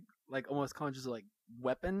guy like almost conjures like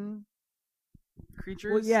weapon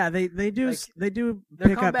creatures. Well, yeah, they do Like, they do their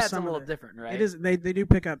pick up combat's some a little of the, different, right? It is they do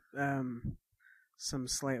pick up some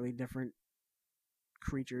slightly different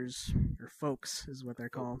creatures or folks is what they're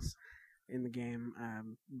called in the game.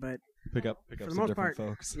 But Pick up For the some most different part,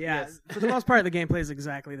 folks. yeah, Yes. for the most part, the gameplay is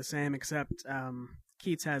exactly the same, except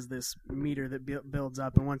Keats has this meter that builds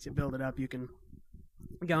up, and once you build it up, you can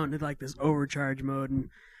go into like this overcharge mode and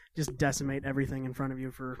just decimate everything in front of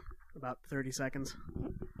you for about 30 seconds.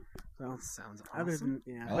 So, Sounds other awesome.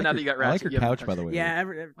 than I like, now your, that you got I like Ratchet, your you haven't couch, touched by the it. way. yeah,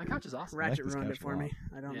 My couch is awesome. Ratchet this ruined couch it for a lot. me.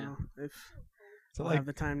 I don't Yeah. know if So I'll like have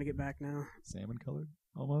the time to get back now. salmon colored,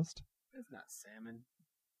 almost. It's not salmon.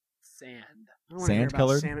 Sand. I don't wanna hear about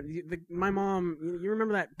Sand-colored? salmon. My mom, you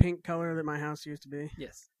remember that pink color that my house used to be?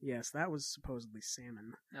 Yes. Yes, that was supposedly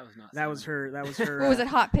salmon. That was not That was salmon. her. That was her. What was it?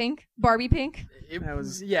 Hot pink? Barbie pink? It That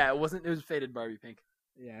was- yeah, it wasn't. It was faded Barbie pink.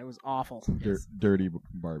 Yeah, it was awful. Yes. Dirty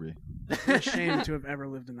Barbie. I'm ashamed to have ever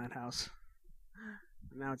lived in that house.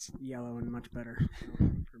 Now it's yellow and much better. Or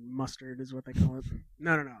mustard is what they call it.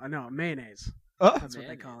 No, mayonnaise. Oh, That's what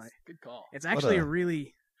they call Mayonnaise. it. Good call. It's actually a- a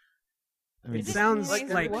really. I mean, It Is sounds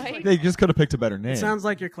mayonnaise like white? they just could have picked a better name. it sounds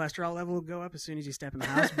like your cholesterol level will go up as soon as you step in the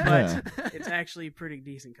house, but Yeah. it's actually pretty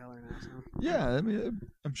decent color now. So Yeah, I mean,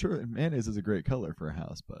 I'm sure mayonnaise is a great color for a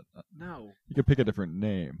house, but No. you could pick a different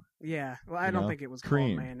name. yeah, well, I You don't know, think it was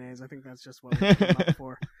cream. called mayonnaise. I think that's just what we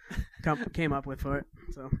came up with for it.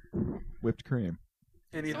 So Whipped cream.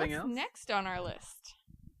 Anything What's else? next on our list?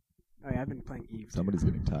 oh yeah, I've been playing Eve. too. Somebody's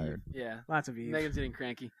getting tired. Yeah. Lots of Eve. Megan's getting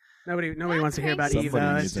cranky. Nobody Not wants to hear about cranky. Eve.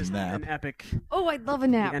 Somebody It's needs a just nap. an epic Oh, I'd love a the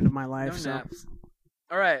nap. end of my life. No so naps.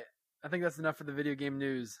 All right. I think that's enough for the video game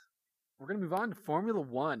news. We're going to move on to Formula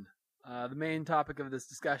One. The main topic of this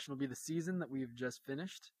discussion will be the season that we've just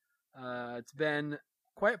finished. It's been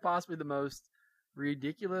quite possibly the most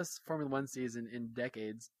ridiculous Formula One season in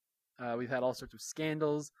decades. We've had all sorts of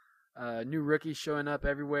scandals, new rookies showing up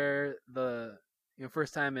everywhere. The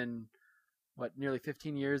first time in nearly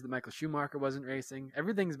 15 years that Michael Schumacher wasn't racing.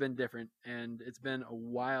 Everything's been different, and it's been a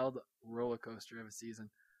wild roller coaster of a season.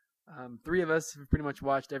 Three of us have pretty much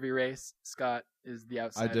watched every race. Scott is the I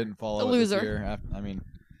outsider. didn't follow The it this loser. year.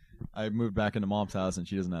 I moved back into mom's house and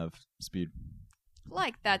she doesn't have speed.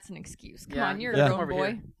 Like, that's an excuse. Come Yeah, on, you're yeah. a grown Over boy.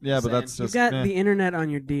 here. Yeah, but Saying. that's You've just got eh. the internet on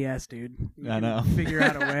your DS, dude. You I can know. Figure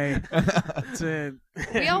out a way to.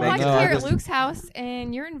 We all No, watched I here at just- Luke's house,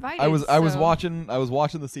 and you're invited. I was so- watching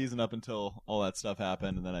the season up until all that stuff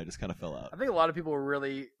happened, and then I just kind of fell out. I think a lot of people were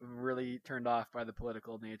really, really turned off by the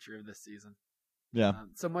political nature of this season. Yeah,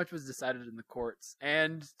 So much was decided in the courts,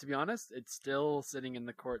 and to be honest, it's still sitting in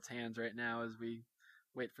the court's hands right now as we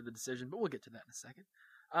wait for the decision. But we'll get to that in a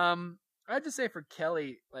second. I'd just say for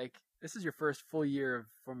Kelly, like, this is your first full year of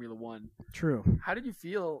Formula One. True. How did you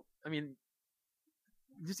feel? I mean,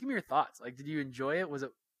 just give me your thoughts. Like, did you enjoy it? Was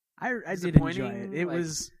it? I did enjoy it. Disappointing, It like-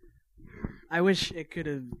 was. I wish it could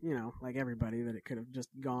have, like everybody, that it could have just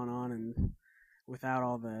gone on and without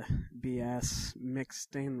all the BS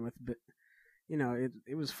mixed in with. But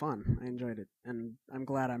it was fun. I enjoyed it, and I'm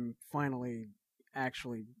glad I'm finally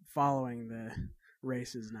actually following the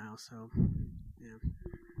races now. So, yeah.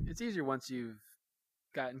 It's easier once you've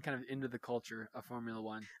gotten kind of into the culture of Formula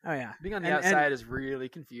One. Oh yeah. Being on the And- outside is really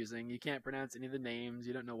confusing. You can't pronounce any of the names.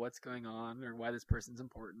 You don't know what's going on or why this person's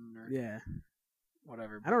important or Yeah.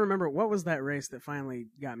 whatever. I don't remember what was that race that finally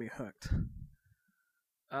got me hooked.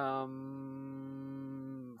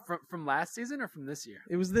 From last season or from this year?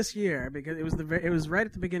 It was this year because it was right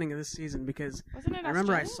at the beginning of this season because Wasn't it I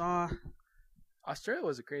remember I Australia? saw. Australia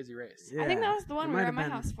was a crazy race. Yeah, I think that was the one it we might were at have my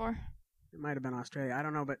been- house for. It might have been Australia. I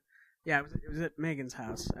don't know, but yeah, it was at Megan's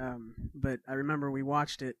house. But I remember we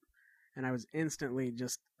watched it, and I was instantly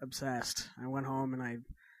just obsessed. I went home and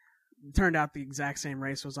turned out the exact same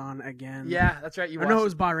race was on again. Yeah, that's right. You Or watched. no, it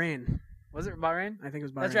was Bahrain. Was it Bahrain? I think it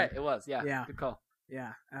was Bahrain. That's right. It was. Yeah. Yeah. Good call.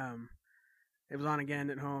 Yeah. It was on again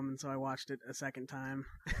at home, and so I watched it a second time.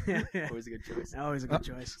 Always a good choice. Always a good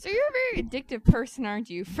choice. So you're a very addictive person, aren't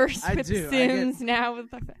you? First I with do. Sims, now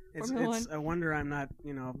with like It's Formula a wonder I'm not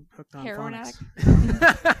hooked on Heroin phonics.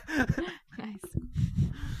 One. Nice.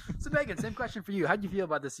 So Megan, same question for you. How'd you feel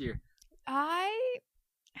about this year? I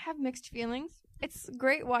have mixed feelings. It's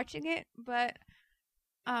great watching it, but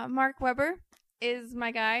Mark Webber is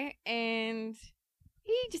my guy, and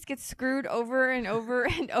he just gets screwed over and over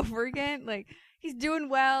and over again. Like, he's doing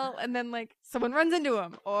well, and then, like, someone runs into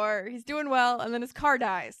him. Or he's doing well, and then his car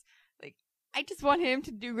dies. Like, I just want him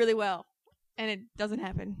to do really well. And it doesn't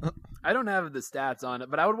happen. I don't have the stats on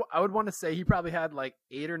it, but I would want to say he probably had like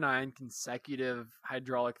 8 or 9 consecutive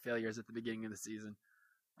hydraulic failures at the beginning of the season.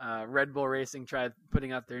 Red Bull Racing tried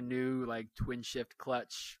putting out their new like twin shift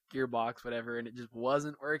clutch gearbox, whatever, and it just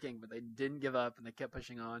wasn't working. But they didn't give up and they kept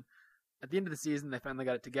pushing on. At the end of the season, they finally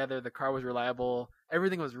got it together. The car was reliable.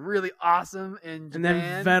 Everything was really awesome in Japan.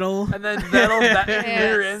 And then Vettel that Yes.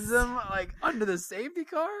 rear ends him like under the safety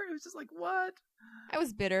car. It was just like, what? I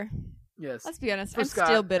was bitter. Yes. Let's be honest. For I'm Scott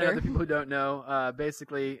still and bitter. other people who don't know,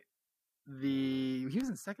 basically, he was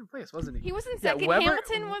in second place, wasn't he? He was in Yeah, second. Weber-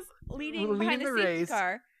 Hamilton was leading behind the safety race.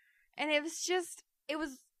 car. And it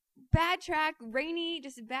was bad track, rainy,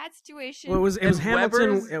 just a bad situation. Well, it was And Hamilton.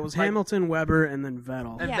 Weber's, It was like- Hamilton, Weber, and then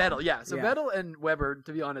Vettel. And Yeah. Vettel, yeah. So Yeah. Vettel and Weber,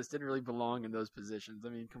 to be honest, didn't really belong in those positions. I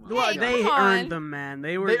mean, come on. Hey, Well, come they on. earned them, man.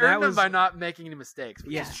 They were. They that earned them was by not making any mistakes,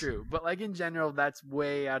 which Yes. is true. But like in general, that's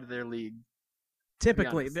way out of their league.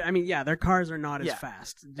 typically. honest. I mean, yeah, their cars are not Yeah. as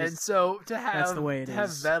fast. And Just- so to have that's the way it have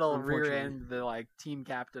is, Vettel rear unfortunately. end the like team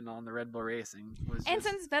captain on the Red Bull Racing was And just,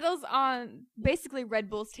 since Vettel's on basically Red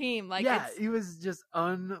Bull's team, like, yeah, it's, he was just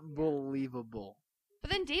unbelievable.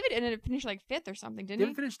 but then David ended up finishing like 5th or something, didn't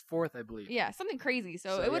David he? finished 4th, I believe. Yeah, something crazy.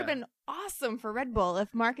 So, So, it would have yeah. been awesome for Red Bull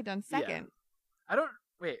if Mark had done second. I don't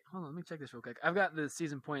wait. Hold on, let me check this real quick. I've got the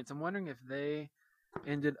season points. I'm wondering if they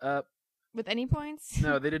ended up. With any points?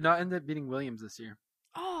 No, they did not end up beating Williams this year.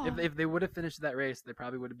 Oh, If they would have finished that race, they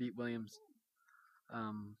probably would have beat Williams.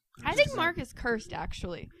 I think Mark is cursed,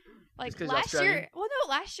 actually. Like, Just 'cause last Australian? year,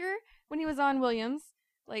 last year when he was on Williams,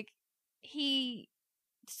 like, he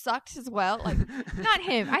sucked as well. Like, not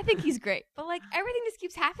him. I think he's great. But, like, everything just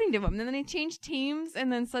keeps happening to him. And then they change teams, and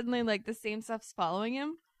then suddenly, like, the same stuff's following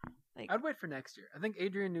him. Like, I'd wait for next year. I think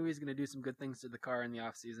Adrian Newey's going to do some good things to the car in the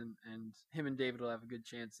off season, and him and David will have a good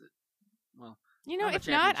chance at. Well, you know, not a if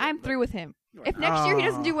not, championship, I'm but- through with him. you are If not. next year he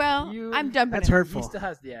doesn't do well, You- I'm dumping That's him. hurtful. He still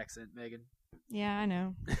has the accent, Megan. Yeah, I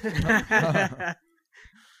know.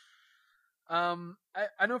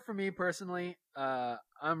 I know for me personally,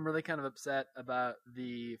 I'm really kind of upset about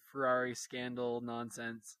the Ferrari scandal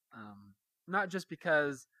nonsense. Not just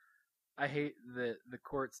because I hate that the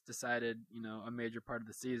courts decided, a major part of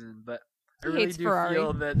the season, but I He really hates do Ferrari.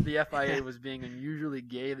 feel that the FIA was being unusually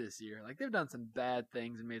gay this year. Like, they've done some bad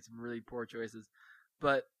things and made some really poor choices,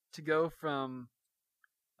 but to go from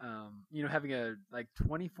having a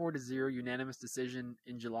 24-0 unanimous decision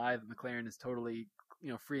in July that McLaren is totally,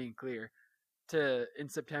 free and clear, to in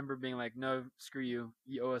September being like, no, screw you,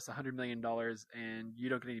 you owe us $100 million and you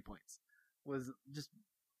don't get any points, was just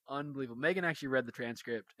unbelievable. Megan actually read the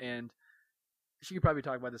transcript, and she could probably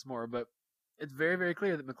talk about this more, but it's very, very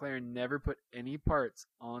clear that McLaren never put any parts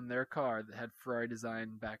on their car that had Ferrari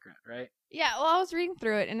design background, right? Yeah, well, I was reading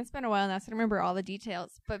through it, and it's been a while now, so I don't remember all the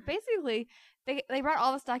details. But basically, they brought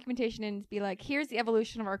all this documentation in to be like, here's the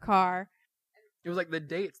evolution of our car. It was like the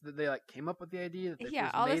dates that they came up with the idea, that they Yeah,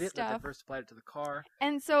 first all made this it, that stuff. they first applied it to the car.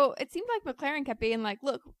 And so it seemed like McLaren kept being like,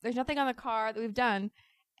 look, there's nothing on the car that we've done.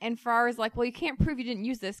 And Ferrari's like, well, you can't prove you didn't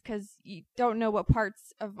use this because you don't know what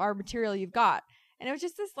parts of our material you've got. And it was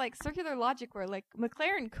just this circular logic where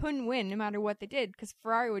McLaren couldn't win no matter what they did because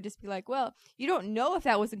Ferrari would just be like, well, you don't know if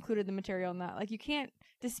that was included in the material or not. You can't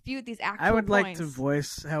dispute these actual I would like points. to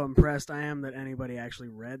voice how impressed I am that anybody actually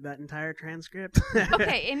read that entire transcript.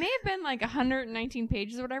 Okay, it may have been 119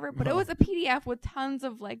 pages or whatever, but it was a PDF with tons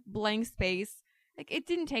of blank space. It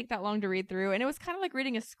didn't take that long to read through, and it was kind of like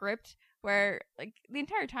reading a script where the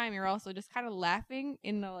entire time you're also just kind of laughing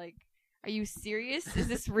in the are you serious? Is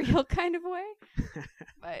this real kind of way?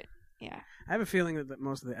 But yeah. I have a feeling that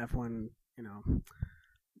most of the F1,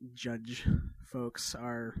 judge folks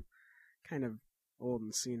are kind of old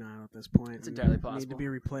and senile at this point. It's and entirely Need possible. to be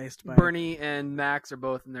replaced by Bernie and Max are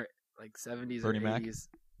both in their 70s Bernie or Mac? 80s.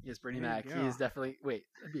 Yes, Bernie There you Mac. go. He is definitely. Wait,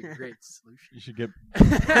 that'd be a great solution. You should get.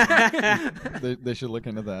 They should look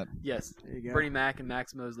into that. Yes, There you go. Bernie Mac and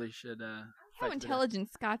Max Mosley should. How fight for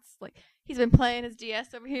intelligent Scott's he's been playing his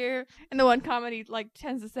DS over here, and the one comment he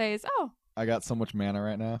tends to say is, "Oh, I got so much mana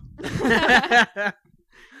right now. that.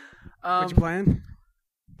 What you playing?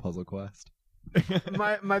 Puzzle Quest.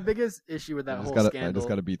 my biggest issue with that I whole just scandal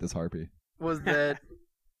gotta beat this harpy. was that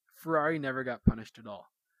Ferrari never got punished at all.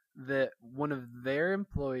 That one of their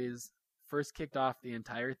employees first kicked off the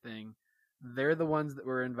entire thing. They're the ones that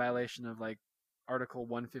were in violation of Article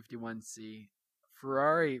 151C.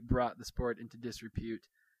 Ferrari brought the sport into disrepute,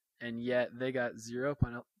 and yet they got zero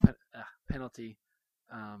penalty.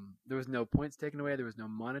 There was no points taken away. There was no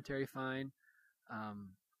monetary fine.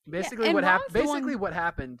 Basically, and what Ron's happened? the Basically, one- what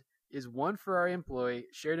happened is one Ferrari employee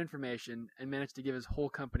shared information and managed to give his whole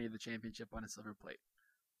company the championship on a silver plate.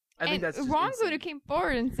 I think and that's just Ron's the one who insane. came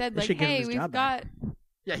forward and said, They like, should give him hey, his we've job got. back.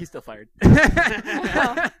 Yeah, he's still fired.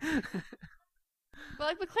 But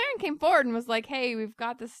like McLaren came forward and was like, hey, we've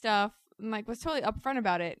got this stuff, and like was totally upfront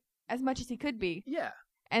about it as much as he could be, Yeah,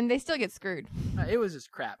 and they still get screwed. it was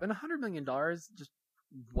just crap. And $100 million, just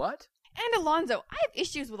what? And Alonso, I have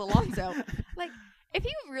issues with Alonso. Like, if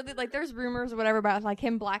you really like, there's rumors or whatever about like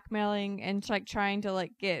him blackmailing and like trying to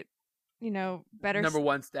like get, better Number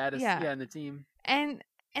one status, Yeah. in the team. and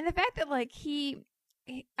the fact that like he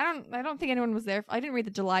I don't think anyone was there. I didn't read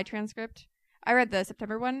the July transcript. I read the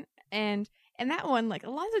September one, and that one, like,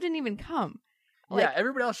 Alonso didn't even come. Like, Yeah,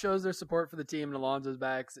 everybody else shows their support for the team, and Alonso's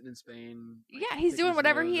back sitting in Spain. yeah, he's picking doing his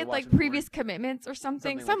whatever. nose He or had like watching previous commitments or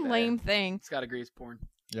something, Something some like that, lame yeah. thing. Scott agrees, porn.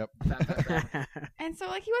 Yep. Fat. And so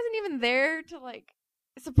like he wasn't even there to like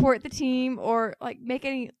support the team or like make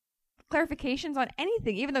any clarifications on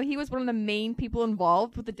anything, even though he was one of the main people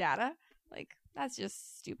involved with the data. Like, that's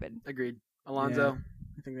just stupid. Agreed. Alonso,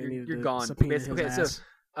 I think they You're- needed you're to gone. subpoena Basically, his okay,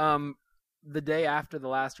 ass. the day after the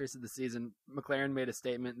last race of the season, McLaren made a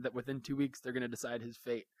statement that within 2 weeks they're going to decide his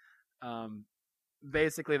fate.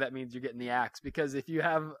 Basically, that means you're getting the axe, because if you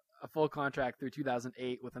have a full contract through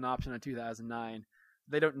 2008 with an option on 2009,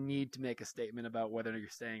 they don't need to make a statement about whether you're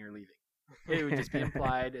staying or leaving. It would just be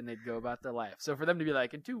implied, and they'd go about their life. So for them to be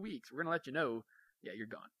like, in 2 weeks, we're going to let you know, yeah, you're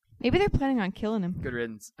gone. Maybe they're planning on killing him. Good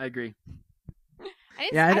riddance. I agree.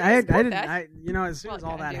 I didn't. As soon Well, as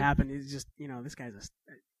all kinda that do. happened, he's just, this guy's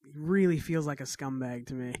he really feels like a scumbag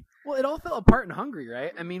to me. Well, it all fell apart in Hungary,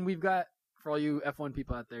 right? I mean, we've got, for all you F1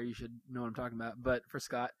 people out there, you should know what I'm talking about. But for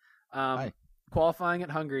Scott, Hi. qualifying at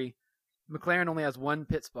Hungary, McLaren only has one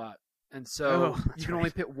pit spot. And so Oh, you that's can right. only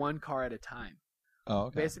pit one car at a time. Oh,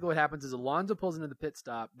 okay. Basically what happens is Alonso pulls into the pit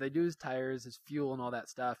stop. They do his tires, his fuel, and all that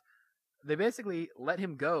stuff. They basically let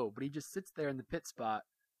him go, but he just sits there in the pit spot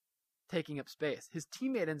taking up space. His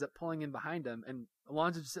teammate ends up pulling in behind him, and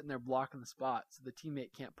Alonso's just sitting there blocking the spot, so the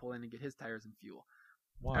teammate can't pull in and get his tires and fuel.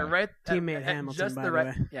 Why? And right Teammate at Hamilton, just by the the right,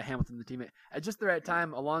 way. yeah, Hamilton, the teammate. At just the right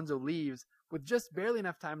time, Alonso leaves with just barely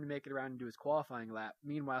enough time to make it around and do his qualifying lap.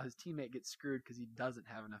 Meanwhile, his teammate gets screwed because he doesn't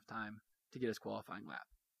have enough time to get his qualifying lap.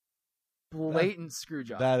 Blatant screw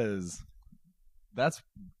job. That's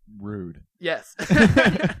rude. Yes.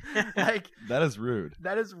 Like, That is rude.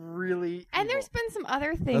 that is really And evil. there's been some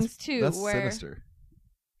other things too, That's where sinister.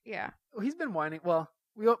 yeah, Well, he's been whining. Well,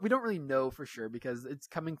 we don't really know for sure because it's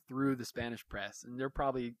coming through the Spanish press, and they're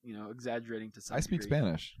probably exaggerating to some. I speak degree.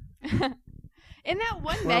 Spanish. in that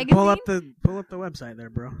one Well, magazine, pull up the website there,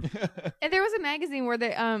 bro. and there was a magazine where they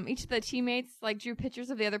each of the teammates like drew pictures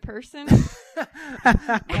of the other person,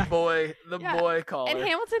 the boy Yeah. caller. and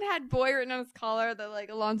Hamilton had "boy" written on his collar that like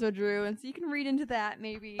Alonso drew, and so you can read into that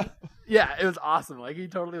maybe. Yeah, it was awesome. Like, he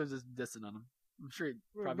totally was just dissing on him. I'm sure he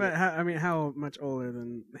probably. But how much older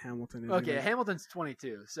than Hamilton is? he? Okay, Hamilton's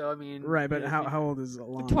 22, so I mean. Right, but he- how old is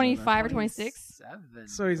Alonso? 25 or then? 26. 27.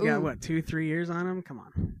 So he's got Ooh. what, 2-3 years on him? Come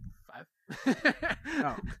on. 5.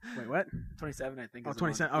 Oh, wait, what? 27, I think. Oh, is the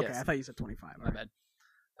 27. one. Okay, Yes, I thought you said 25. my bad.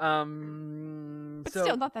 But So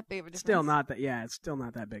still not that big of a difference. Still not that. Yeah, it's still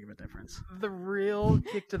not that big of a difference. the real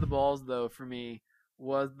kick to the balls, though, for me,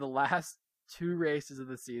 was the last 2 races of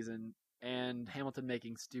the season and Hamilton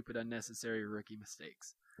making stupid, unnecessary rookie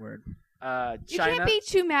mistakes. Word. You China. can't be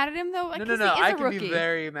too mad at him though. Like, No. 'cause he is I a can rookie. be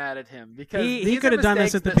very mad at him because He these could are have done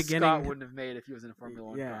this mistakes at the that beginning. Scott wouldn't have made if he was in a Formula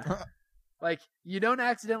One Yeah. car. Like, you don't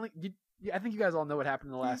accidentally. I think you guys all know what happened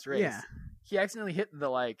in the last race. Yeah. He accidentally hit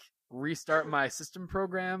the restart my system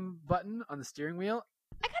program button on the steering wheel.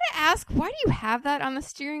 I gotta ask, why do you have that on the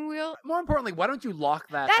steering wheel? More importantly, why don't you lock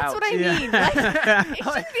that That's out? what I Yeah. mean. Like, it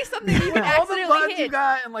Like, shouldn't be something you can With all the accidentally buttons you hit.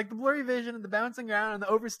 got and the blurry vision and the bouncing around and the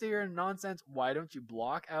oversteer and nonsense, why don't you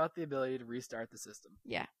block out the ability to restart the system?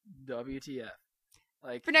 Yeah. WTF?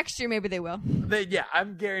 Like, For next year, maybe they will.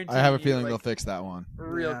 I'm guaranteeing. I have a you, feeling they'll fix that one.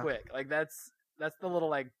 real Yeah. quick. Like, that's the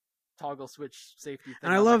little toggle switch safety thing.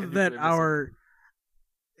 And I on, love a that nuclear missile.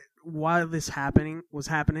 while this was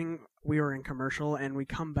happening, we were in commercial and we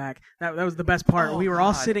come back. That was the best part. Oh, we were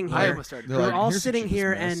all God. sitting I here. almost started We They're were like, all "Here's what sitting you just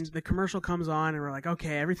here, and missed." the commercial comes on, and we're like,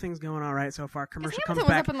 "Okay, everything's going all right so far." 'Cause Commercial Hamilton comes was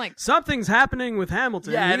back. up in like Something's happening with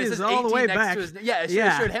Hamilton. Yeah, he and it is says all the 18 way next back. to his, yeah, it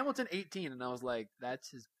Yeah. showed Hamilton 18, and I was like, that's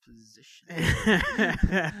his position.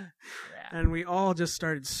 Crap. And we all just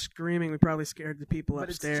started screaming. We probably scared the people But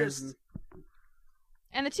it's upstairs. just-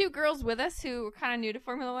 and the 2 girls with us who were kind of new to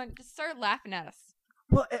Formula One just started laughing at us.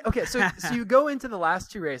 Well, okay, so you go into the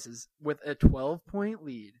last 2 races with a 12-point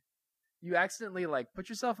lead. You accidentally put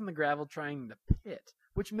yourself in the gravel trying to pit.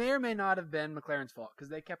 which may or may not have been McLaren's fault because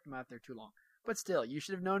they kept him out there too long. But still, you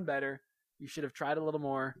should have known better. You should have tried a little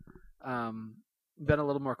more, been a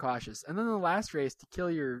little more cautious. And then the last race to kill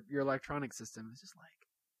your electronic system is just like,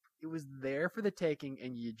 it was there for the taking,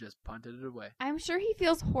 and you just punted it away. I'm sure he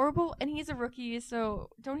feels horrible, and he's a rookie, so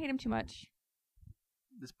don't hate him too much.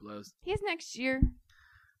 This blows. He has next year.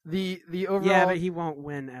 The overall, Yeah, but he won't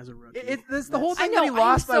win as a rookie. It's the whole I thing know. that he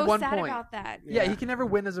lost I'm so by 1 sad point. about that. Yeah, he can never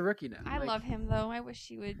win as a rookie now. I love him though. I wish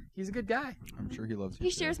he would. He's a good guy. I'm sure he loves you. He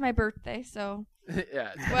too. shares my birthday, so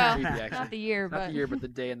Yeah, it's well, creepy, actually. not the year, Not but the year, but the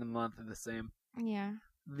day and the month are the same. yeah.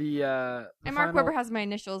 The And Mark final, Webber has my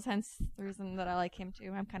initials, hence the reason that I like him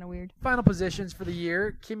too. I'm kind of weird. final positions for the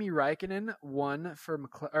year. Kimi Räikkönen won for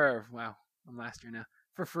from last year now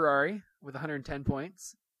for Ferrari with 110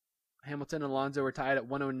 points. Hamilton and Alonso were tied at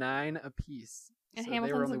 109 apiece. And So they were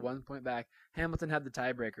Hamilton's only a- 1 point back. Hamilton had the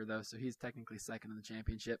tiebreaker though, so he's technically second in the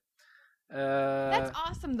championship. That's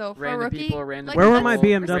awesome though for a random rookie. people, random Like, Where were let's my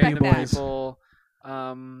BMW respect random that. people.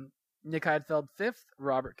 Nick Heidfeld 5th,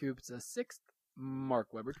 Robert Kubica 6th, Mark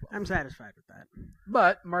Webber 12th. I'm satisfied with that.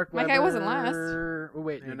 But Mark My Webber... guy wasn't last. Oh,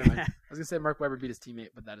 wait, no, never mind. I was going to say Mark Webber beat his teammate,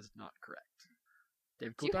 but that is not correct.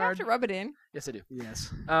 David Do you have Coulthard? to rub it in? Yes, I do.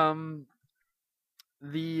 Yes.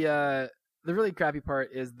 The really crappy part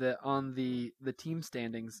is that on the team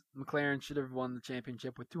standings, McLaren should have won the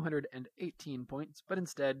championship with 218 points, but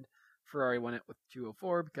instead Ferrari won it with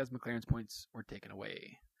 204 because McLaren's points were taken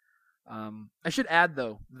away. I should add,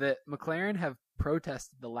 though, that McLaren have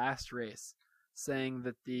protested the last race, saying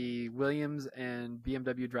that the Williams and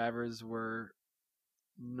BMW drivers were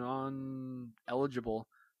non-eligible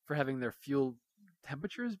for having their fuel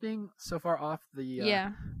temperatures being so far off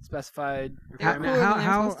the specified They're requirement. cooler than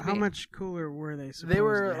they're supposed to How be. much cooler were they? They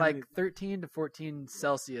were supposedly? like 13 to 14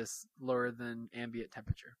 Celsius lower than ambient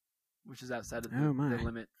temperature, which is outside of the, Oh, my. the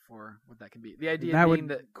limit for what that can be. The idea That being would-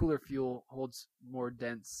 that cooler fuel holds more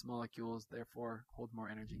dense molecules, therefore hold more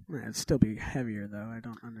energy. It'd still be heavier, though. I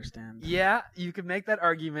don't understand. Yeah, you could make that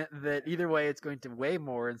argument that either way it's going to weigh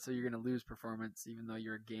more, and so you're going to lose performance even though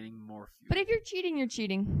you're gaining more fuel. But if you're cheating, you're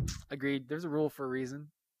cheating. Agreed. There's a rule for a reason.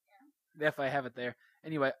 The FIA have it there.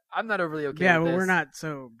 Anyway, I'm not overly okay Yeah, with well, this. we're not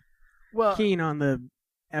so well, keen on the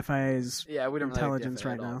FIA's yeah, we don't intelligence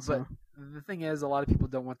really like the FIA right at all. now. So But the thing is, a lot of people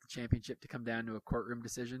don't want the championship to come down to a courtroom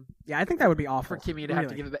decision yeah, I think that would be awful for Kimi to have to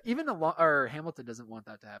really. give it back. Even or Hamilton doesn't want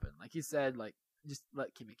that to happen. Like he said, like just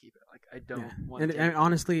let Kimi keep it. Like I don't Yeah. want. And, to and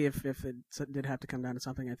honestly, if it did have to come down to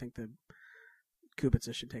something, I think that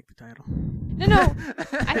Kubica should take the title. No,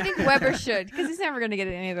 I think Weber should because he's never going to get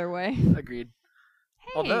it any other way. Agreed.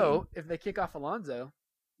 Hey, Although if they kick off Alonso,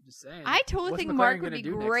 I'm just saying. I totally what's think McLaren Mark would gonna be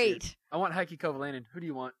do next year? great. I want Heikki Kovalainen. Who do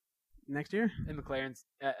you want Next year, in McLaren's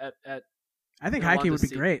at I think in Heike would Alonso's be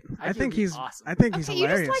seat? great. Heike I think would be he's. awesome. I think he's Okay, you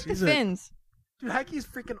hilarious. just like He's the Finns. Dude, Heike's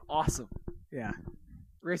freaking awesome. Yeah,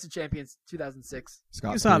 Race of Champions 2006.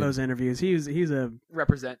 Scott you saw Speed. those interviews. He's a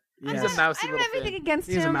Represent. yeah. He's a mousy I don't little have anything thing. against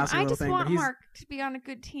He's a him. mousy I little just thing, but want he's- Mark to be on a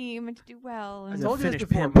good team and to do well. I He's And a told you this finished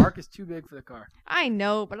before. pimp. Mark is too big for the car. I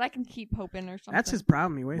know, but I can keep hoping or something. That's his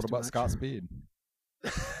problem. He weighs What too about much. Scott Speed?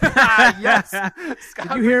 Yes. Scott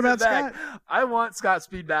Did you hear brings about it back. I want Scott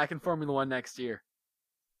Speed back in Formula One next year.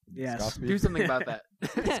 Yes. Scott Speed? Do something about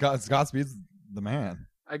that. Scott Speed's the man.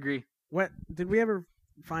 I agree. What did we ever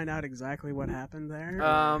find out exactly what happened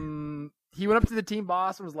there? He went up to the team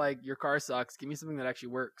boss and was like, "Your car sucks. Give me something that actually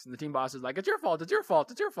works." And the team boss was like, "It's your fault. It's your fault.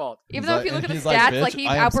 It's your fault." Even He's though like- if you look at the he's stats, like, like "Bitch, he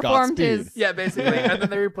I am Scott outperformed Speed." his. Yeah, basically. And then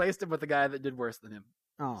they replaced him with the guy that did worse than him.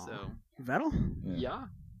 Oh, So Vettel? yeah.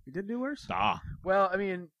 He did do worse. Well, I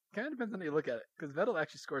mean, kind of depends on how you look at it because Vettel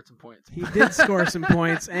actually scored some points. He did score some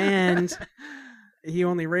points, and he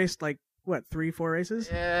only raced like what 3-4 races.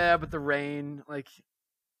 Yeah, but the rain, like,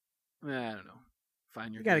 I don't know.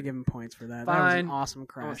 Fine, You got to give him points for that. That was Fine. an awesome I want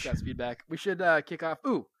crash. Scott Speed back. We should kick off.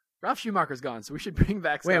 Ooh, Ralph Schumacher's gone, so we should bring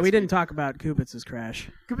back. Wait, Scott we Speed. didn't talk about Kubic's crash.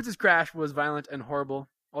 Kubic's crash was violent and horrible.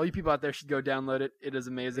 All you people out there should go download it. It is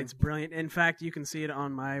amazing. It's brilliant. In fact, you can see it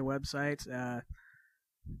on my website.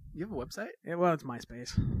 You have a website? Well, it's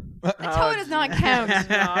MySpace. Until it does not count. It's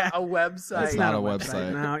not a website. It's not not a a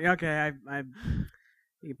website. No, okay.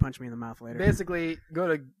 You can punch me in the mouth later. Basically, go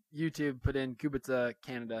to YouTube, put in Kubica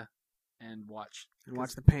Canada, and watch. And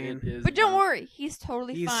watch the pain. It is But don't violent. worry, he's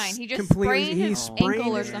totally He's fine. He just completely- sprained he his sprained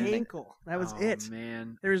ankle or his something. ankle. That was Oh, it.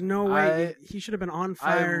 man. There's no way he should have been on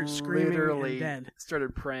fire, I screaming, literally and dead.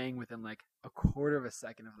 started praying within like a quarter of a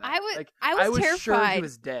second of that. I was- like, I was sure he terrified.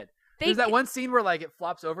 was dead. They There's that d- one scene where like it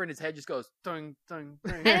flops over and his head just goes tung tung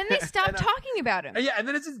tung. And then they stopped And, talking about him. yeah, and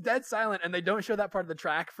then it's just dead silent, and they don't show that part of the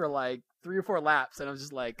track for like 3 or 4 laps, and I was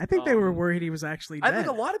just like, I think they were worried he was actually I dead. think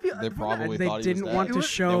a lot of people. They probably they thought he was didn't dead. want to They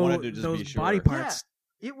show wanted to just those be sure. body parts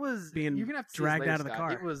It was Being you're gonna have to see this dragged later, out of the Scott.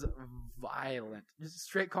 car. It was violent, just a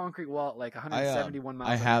straight concrete wall at like 171 miles.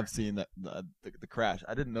 I an have hour. seen that the crash.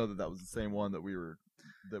 I didn't know that was the same one that we were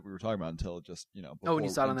talking about until just Oh, when you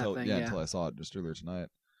saw it on that until, thing, yeah, yeah. until I saw it just earlier tonight.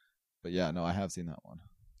 But yeah, no, I have seen that one.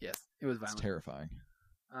 Yes, it was It's violent. terrifying.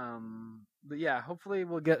 But yeah, hopefully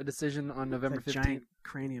we'll get a decision on November That 15th. giant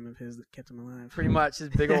cranium of his that kept him alive. Pretty much, his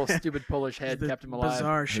big old stupid Polish head The kept him alive.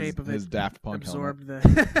 Bizarre shape of his it Daft Punk absorbed helmet.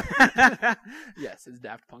 the. Yes, his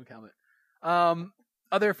Daft Punk helmet.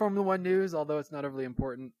 Other Formula One news, although it's not overly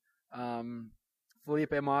important.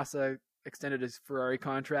 Felipe Massa extended his Ferrari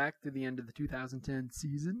contract through the end of the 2010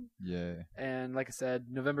 season. Yeah. And like I said,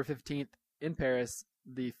 November 15th in Paris,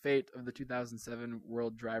 the fate of the 2007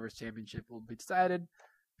 World Drivers' Championship will be decided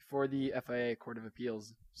before the FIA Court of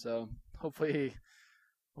Appeals. So hopefully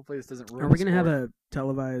this doesn't ruin Are we the gonna have sport. a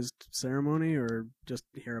televised ceremony or just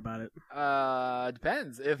hear about it?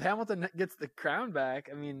 Depends. If Hamilton gets the crown back,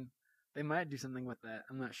 I mean, they might do something with that.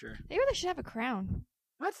 I'm not sure. Maybe they should have a crown.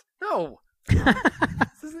 What? No.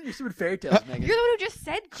 This isn't your stupid fairy tales, Megan. You're the one who just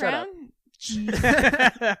said Shut up.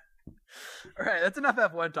 crown. All right, that's enough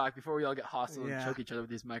F1 talk before we all get hostile and Yeah. choke each other with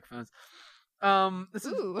these microphones. This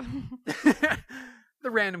is Ooh.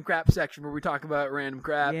 the random crap section where we talk about random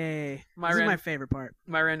crap. Yay! My This is ran- my favorite part.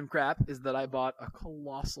 My random crap is that I bought a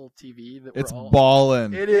colossal TV that It's we're all.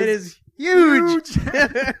 ballin'. It It is is huge.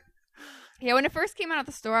 Yeah, when it first came out at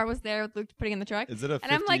the store, I was there with Luke putting it in the truck. Is it a 50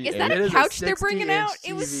 And I'm like, is that It a is a couch they're 60 bringing out? inch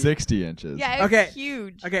It was, TV. 60 inches? yeah, it was Okay.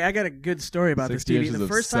 huge. Okay, I got a good story about this 60 TV. inches The of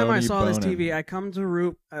first time I Sony saw this boning. TV, I come to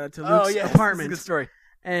Luke's Oh yeah, this is apartment, a good story.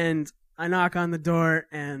 and I knock on the door,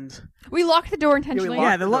 and We locked the door intentionally. locked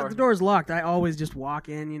yeah, the the door. door's locked. I always just walk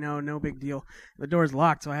in, no big deal. The door's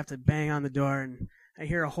locked, so I have to bang on the door, and I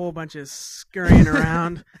hear a whole bunch of scurrying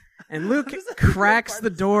around. And Luke This is a cracks part the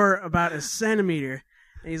of the door about a centimeter,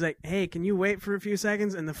 and he's like, "Hey, can you wait for a few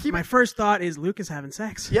seconds?" And my first thought is, Luke is having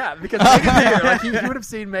sex. Yeah, because Megan's here. Like he would have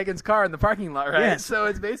seen Megan's car in the parking lot, right? Yes. So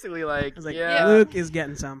it's basically like, I was like, yeah. Luke is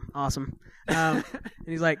getting some. Awesome. And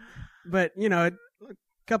he's like, but, a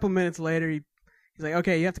couple minutes later, he's like,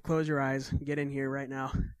 okay, you have to close your eyes. Get in here right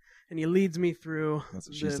now. And he leads me through That's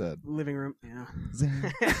what she the said. living room. Yeah.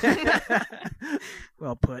 Zing.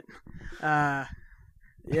 Well put.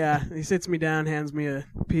 Yeah, he sits me down, hands me a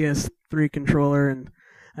PS3 controller, and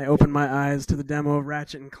I open my eyes to the demo of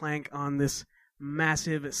Ratchet and Clank on this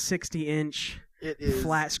massive 60-inch. It is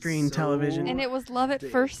flat screen so television. And it was love at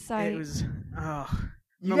big. first sight. It was,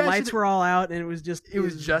 You the guys lights should- were all out, and it was just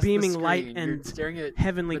just beaming the light screen. and You're staring at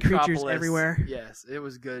heavenly creatures Metropolis. everywhere. Yes, it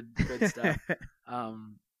was good stuff.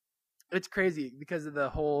 It's crazy because of the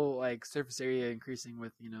whole like surface area increasing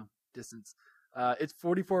with distance. It's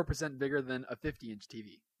 44% bigger than a 50-inch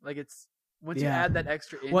TV. Like it's once you Yeah. add that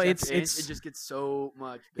extra inch, Well, after it's- inch, it just gets so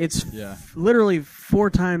much bigger. It's Yeah. literally 4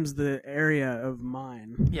 times the area of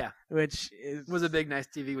mine, yeah, which is it was a big nice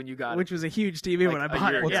TV when you got which was a huge TV Like when I a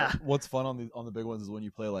bought year it. ago. Yeah, What's fun on the big ones is when you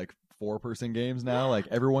play like 4-person games now. Like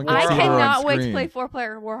everyone can I see their own cannot wait to screen. play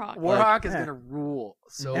 4-player Warhawk. it. Warhawk is yeah. gonna rule.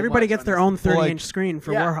 So everybody much gets on their this. own 30-inch like- screen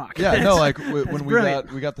for Yeah. Warhawk. Yeah, no, like It's when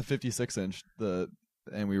brilliant. we got the 56-inch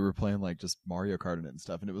and we were playing like just Mario Kart in it and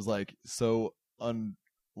stuff, and it was like so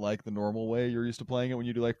unlike the normal way you're used to playing it when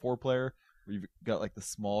you do like 4-player, where you've got like the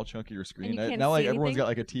small chunk of your screen. you can't Now like see everyone's anything? got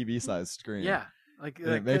like a TV-sized screen. Yeah, like And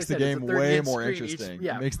it like makes I the said, it's game a 30 way inch more screen each- interesting.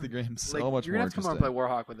 yeah, It makes the game so like, much you're more gonna have to come on interesting. and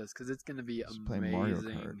play Warhawk with us because it's gonna be Just play Mario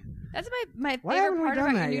amazing. Kart. That's my Why favorite haven't we part done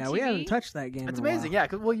about that your yet? new We TV. haven't touched that game. It's in a while. amazing, yeah.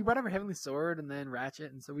 Well, you brought over Heavenly Sword and then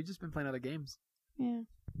Ratchet, and so we've just been playing other games. Yeah.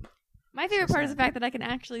 My favorite part is the fact that I can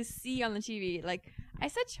actually see on the TV. Like, I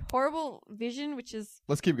have such horrible vision, which is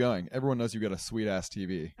Let's keep going. Everyone knows you got a sweet ass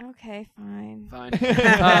TV. okay, fine. Fine.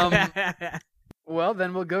 Well,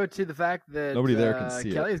 then we'll go to the fact that Nobody there can see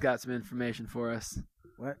it. Kelly's got some information for us.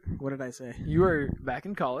 What did I say? You are back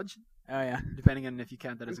in college, Oh yeah, depending on if you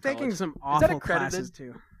count that I'm as a taking college. some that awful accredited? classes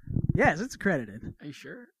too. Yes, it's accredited. Are you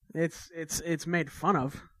sure? It's made fun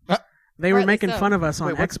of. Ah. They were Rightly making so. fun of us on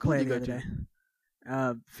Wait, what school XPlay did you the go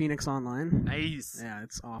other day. Phoenix Online. Nice. Yeah,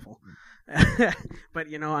 it's awful. But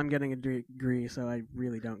I'm getting a degree, so I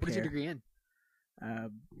really don't What is care. your degree in?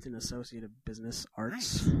 It's an associate of business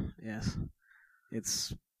arts. Yes,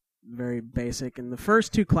 it's very basic. And the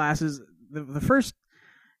first 2 classes, the first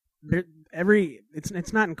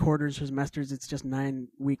it's not in quarters or semesters. It's just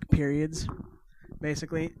 9-week periods,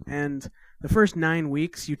 basically. And the first 9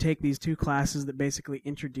 weeks, you take these 2 classes that basically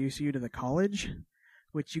introduce you to the college,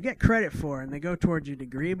 which you get credit for, and they go towards your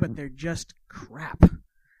degree, but they're just crap.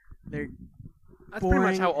 They're That's pretty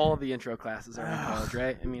much boring. how all of the intro classes are in Ugh. college,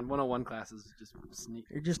 right? I mean, 101 classes just sneak.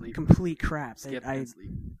 they're just sleep, complete crap. skip I and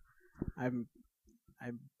sleep. I'm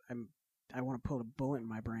I want to put a bullet in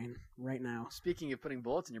my brain right now. Speaking of putting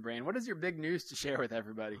bullets in your brain, what is your big news to share with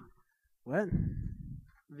everybody? What?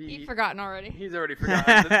 He's forgotten already. He's already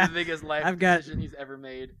forgotten. This is the biggest life decision he's ever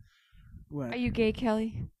made. What? Are you gay,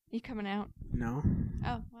 Kelly? Are you coming out? No.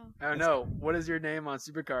 Oh, well. Oh no! What is your name on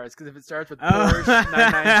Supercars? Because if it starts with Oh. Porsche,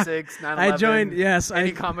 996, 911, I joined. Yes,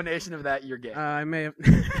 any combination of that, you're gay. I may have.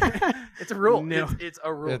 It's a rule. No. It's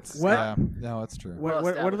a rule. What? No, it's true.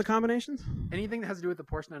 What are the combinations? Anything that has to do with the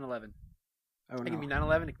Porsche 911. Oh It no. can be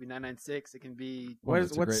 911. It can be 996. It can be.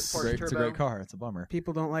 What's Porsche it's a Turbo? great car. It's a bummer.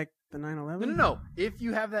 People don't like the 911? No. If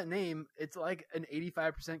you have that name, it's like an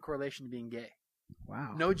 85% correlation to being gay.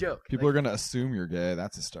 Wow. No joke. People are gonna assume you're gay.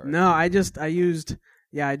 That's a start. No, I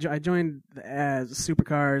joined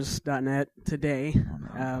supercars.net today, Oh, no,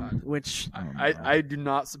 God. which I do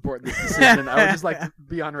not support this decision. I would just like to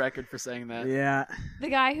be on record for saying that. yeah. The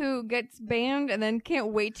guy who gets banned and then can't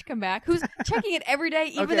wait to come back, who's checking it every day,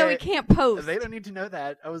 even Okay. though he can't post. They don't need to know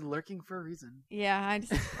that. I was lurking for a reason. Yeah, I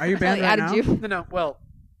just Are you banned Kelly right added now? you. No. Well,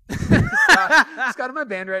 Scott, am I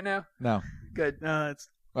banned right now? No. Good. It's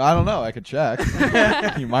Well, I don't know. I could check.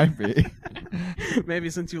 You might be. maybe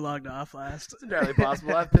since you logged off last. It's entirely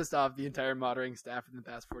possible. I've pissed off the entire monitoring staff in the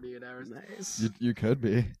past 48 hours. Nice. You could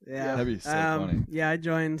be. Yeah. That'd be so funny. Yeah, I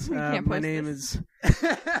joined. We can't My post name this. is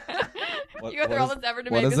What- you go through what all is- this effort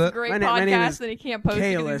to what make is this it? great My name podcast, is and he can't post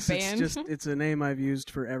Kalis. because he's It's banned. it's a name I've used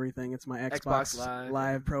for everything. It's my Xbox Xbox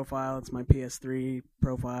Live. profile. It's my PS3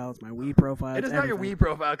 profile. It's my Wii profile. It it's is not your everything. Wii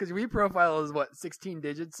profile, because your Wii profile is, 16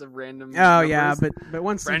 digits of random Oh yeah, numbers? but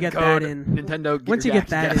once Friend you get code, that in, Nintendo, once you your get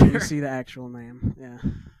that jacks in, you together. see the actual name. Yeah.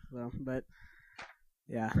 So, but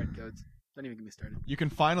yeah. Friend codes. Don't even get me started. You can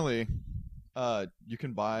finally, you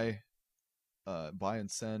can buy and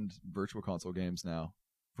send virtual console games now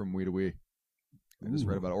from Wii to Wii. I just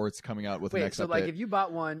read about it, or it's coming out with the Wait, next so update. if you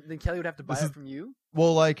bought one, then Kelly would have to buy This it is- from you?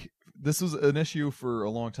 Well, this was an issue for a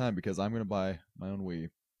long time because I'm going to buy my own Wii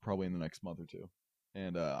probably in the next month or two,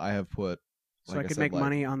 and I have put. So like I could said, make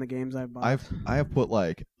money on the games I bought. I have put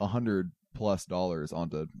like $100+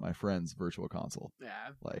 onto my friend's virtual console. Yeah,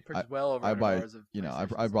 Like purchased well over I buy, $100 of I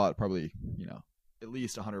PlayStation bought probably at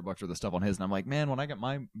least $100 worth of stuff on his, and I'm like, man, when I get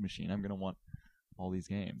my machine, I'm gonna want all these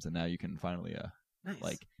games, and now you can finally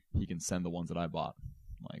Nice. he can send the ones that I bought.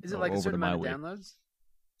 Is it like a over certain to my amount of Wii. downloads?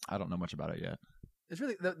 I don't know much about it yet. It's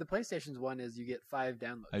really the PlayStation's one is you get 5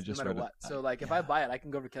 downloads I just no matter read it. what. So if I buy it, I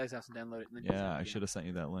can go over to Kelly's house and download it. And then use it Yeah, I again. should have sent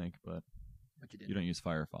you that link, but But you didn't. you don't use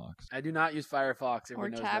Firefox. I do not use Firefox. or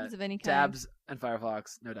Everyone knows tabs that. of any kind. Tabs and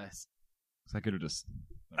Firefox, no dice. 'Cause I could have just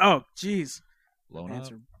Oh, jeez. blown Pants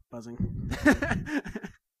up. are buzzing.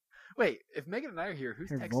 Wait, if Megan and I are here, who's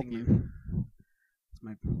They're texting you? Volkman. It's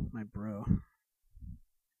my bro.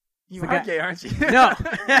 You the are guy- gay, aren't you? No,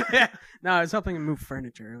 no. I was helping him move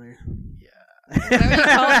furniture earlier. Is that what you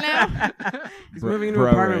call it now? He's Bro- moving into an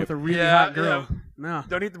bro apartment rape. with a really Yeah, hot girl. No.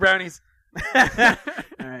 Don't eat the brownies. All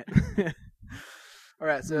right. All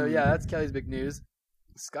right, so yeah, that's Kelly's big news.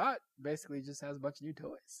 Scott basically just has a bunch of new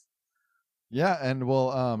toys. Yeah, and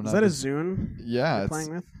well, Is that a Zune? Yeah, you're it's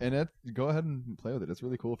playing with? and go ahead and play with it. It's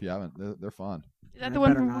really cool if you haven't. They're fun. Is that I the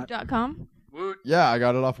one better from not. Woot.com? Woot. Yeah, I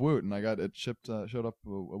got it off Woot, and I got it showed up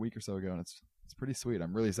a week or so ago, and it's pretty sweet.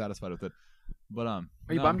 I'm really satisfied with it. But Are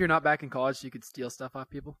you bummed you're not back in college so you could steal stuff off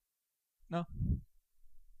people?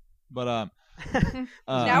 But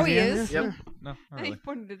Now he Louisiana? is. Yep. no, not He really.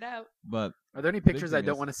 pointed it out. But Are there any pictures thing I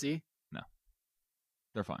don't is- want to see?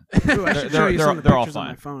 they're fine. Ooh, I should They're- show you they're- some of the they're all pictures on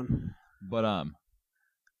my fine. phone. But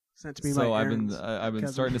Sent to me by so I've Aaron's been cousin.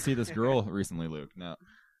 starting to see this girl recently, Luke. Now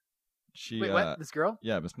she Wait, what? This girl?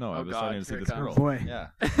 yeah, but no, I Oh, was God, starting to see here it this comes. girl. Boy. Yeah,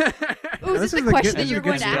 Ooh, is this the the question good- that these you are were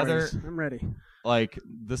going good to ask? together. stories. I'm ready. like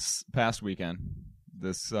this past weekend,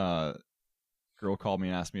 this girl called me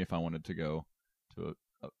and asked me if I wanted to go to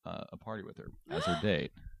a party with her as her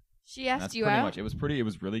date. She And asked that's you pretty out? much.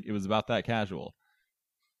 It was about that casual.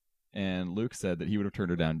 And Luke said that he would have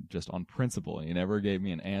turned her down just on principle. And he never gave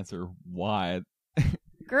me an answer why.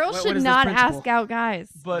 Girls What should is this not principle? ask out guys.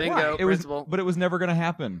 But Bingo, it was, principle. but it was never going to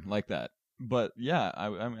happen like that. But yeah,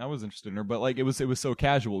 I was interested in her. But like it was so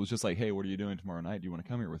casual. It was just like, hey, what are you doing tomorrow night? Do you want to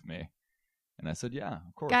come here with me? And I said, yeah,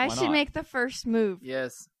 of course. Guys why should not? make the first move.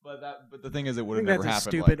 Yes. But the thing is, it I would have think never that's a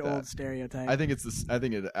happened stupid like that. old stereotype. I think it's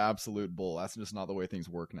absolute bull. That's just not the way things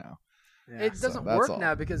work now. Yeah. It doesn't that's work all.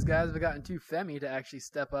 now because guys have gotten too femmy to actually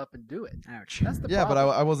step up and do it. Ouch. That's the Yeah, but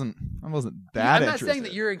problem. I wasn't that I'm not interested. saying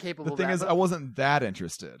that you're incapable The of thing that, is, but I wasn't that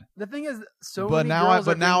interested. the thing is, so But many now girls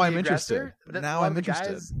but are now being I'm the interested. aggressor But that now a lot I'm of the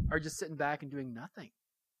interested. Guys are just sitting back and doing nothing.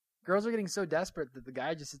 Girls are getting so desperate that the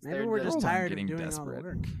guy just sits Maybe there. we're and just does I'm tired of getting doing all desperate. the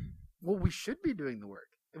work. Well, we should be doing the work.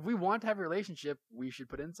 If we want to have a relationship, we should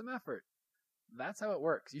put in some effort. That's how it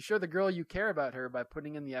works. You show the girl you care about her by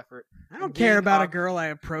putting in the effort. I don't and care being about a ob- girl I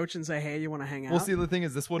approach and say, "Hey, you want to hang out?" Well, see, the thing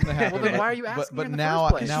is, this wouldn't have happened. Well, then why are you asking But her in the now,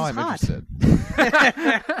 first place? now She's I'm hot. interested.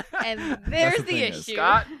 And there's the the thing is, issue.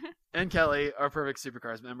 Scott and Kelly are perfect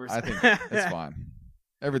Supercars members. I think it's fine.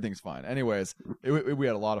 Everything's fine. Anyways, we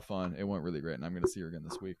had a lot of fun. It went really great, and I'm going to see her again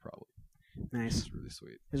this week probably. Nice. It's really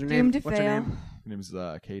sweet. Is her Doomed name? to What's her fail. name? Her name's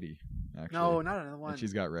Katie. Actually, No, not another one. and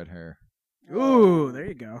she's got red hair. Ooh, there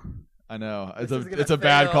you go. I know This it's is gonna a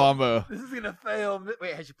bad fail. combo. This is gonna fail.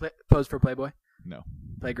 Wait, has she posed for Playboy? No.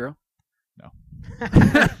 Playgirl?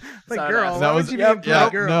 Like Sorry, girl, that why was- would you be yeah, a yeah,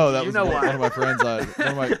 girl? No, that You was know one why. of my friends.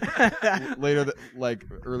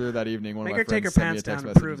 Earlier that evening, one Make of her my take friends her sent me a pants text down and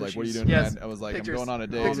message. prove Like, that "What are you she's- doing?" Yes. tonight? I was like, Pictures. "I'm going on a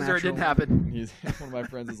date." Pictures or it didn't natural. happen. One of my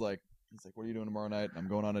friends is like, "What are you doing tomorrow night?" I'm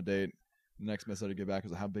going on a date. The next message I get back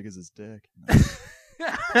was, "How big is his dick?"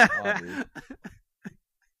 Oh, dude.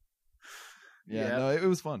 Yeah, Yeah. no, it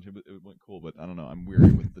was fun. It went cool, but I don't know. I'm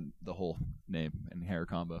weary with the whole name and hair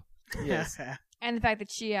combo. Yes. And the fact that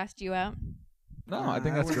she asked you out. No, I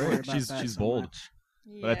think that's wouldn't worry great. about that She's so bold, much.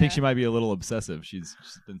 but I think Yeah. she might be a little obsessive. She's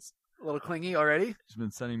A little clingy already.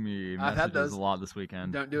 been sending me I've had messages those. a lot this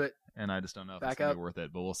weekend, Don't do it. and I just don't know if Back it's gonna up. be worth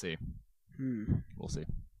it. But we'll see. We'll see.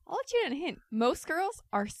 I'll let you in a hint. Most girls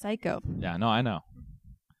are psycho. Yeah, no, I know.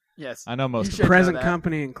 Yes. I know most You of should them. Present know that.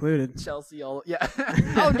 company included. Chelsea all yeah.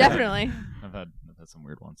 Oh, definitely. I've had some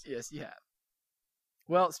weird ones. Yes, you have.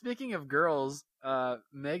 Well, speaking of girls,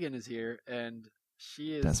 Megan is here and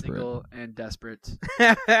she is Desperate. single and desperate.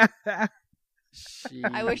 She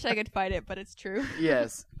I wish I could fight it, but it's true.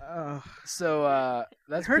 Yes. Ugh. So It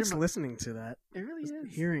that's hurts pretty mu- listening to that. It really Just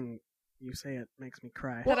is. hearing you say it makes me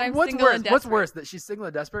cry. That I'm what's single worse? and What's desperate. worse, that she's single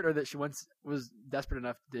and desperate, or that she once was desperate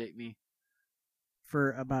enough to date me?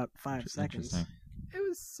 For about 5 seconds. Interesting. It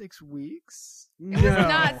was 6 weeks. No. It was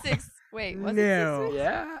not 6. Wait, was it No. 6 weeks?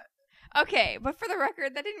 Yeah. Okay, but for the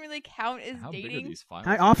record, that didn't really count as How big are dating. these files?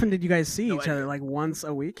 How often did you guys see No each idea. other? Like once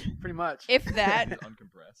a week? Pretty much. If that.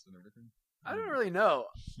 Uncompressed and everything. I don't really know.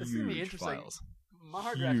 This is gonna be Huge interesting. files. My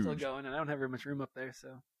hard drive's still Huge. going, and I don't have very much room up there. So,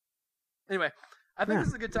 anyway, I think Yeah. this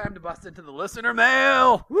is a good time to bust into the listener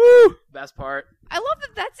mail. Woo! Best part. I love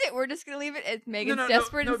that that's it. We're just going to leave it as Megan's no,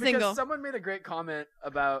 desperate no, and because single. someone made a great comment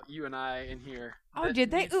about you and I in here. Oh, that did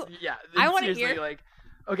they? needs- Ooh, yeah, I wanna seriously, hear. Like,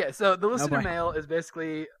 okay, so the listener boy. mail is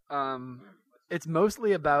basically, it's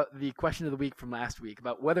mostly about the question of the week from last week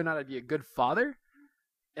about whether or not I'd be a good father.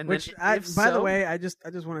 And Which, then, if by the so- way, I just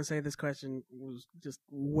want to say this question was just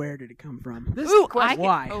where did it come from? this Ooh, question,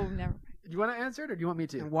 Why? Oh, never. do you want to answer it or do you want me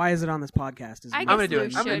to? And why is it on this podcast? Is I I'm guess gonna do Lou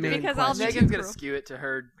it. I'm gonna should, do it. because I'll be Megan's too gonna cruel. skew it to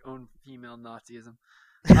her own female Nazism.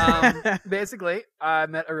 Basically, I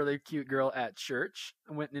met a really cute girl at church.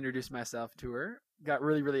 I went and introduced myself to her. Got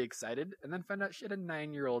really, really excited, and then found out she had a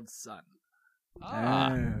 9-year-old son.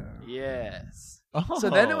 Ah. Yes. Oh. So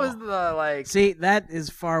then it was the like. See, that is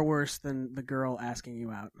far worse than the girl asking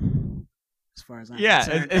you out. As far as I'm Yeah,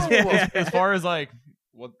 concerned. as far as like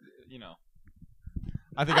what you know,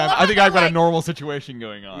 I think I love I think how, I've got like- a normal situation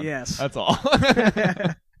going on. Yes. That's all.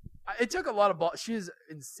 It took a lot of balls. She is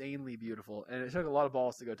insanely beautiful, and it took a lot of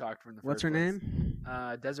balls to go talk to her in the What's first her place.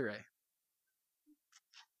 name? Desiree.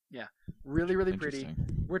 Yeah, really, really pretty.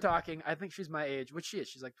 Interesting. We're talking. I think she's my age, which she is.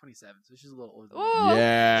 She's like 27, so she's a little older than me. Oh,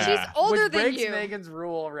 Yeah. she's older Which than breaks you. Megan's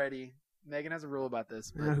rule already. Megan has a rule about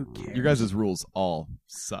this. But Who cares? You guys' rules all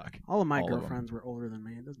suck. All of my all of them. girlfriends were older than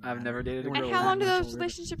me. It doesn't I've matter. never dated a They girl weren't And how that long do much those older.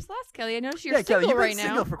 relationships last, Kelly? I know you're yeah, Kelly, single you've right been now.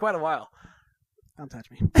 single for quite a while. Don't touch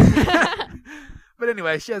me. But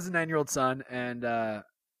anyway, she has a 9-year-old son, and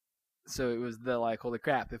so it was the like, holy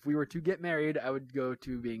crap! If we were to get married, I would go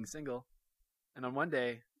to being single, and on one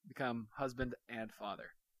day become husband and father,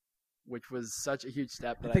 which was such a huge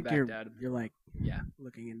step I that I, think backed out of. you're like Yeah.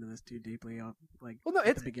 looking into this too deeply. Like Well, no, at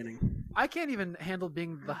it's the beginning. I can't even handle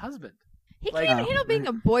being the husband. He Like- can't even Oh, handle being right.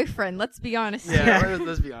 a boyfriend. Let's be honest. Yeah,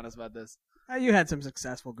 let's be honest about this. You had some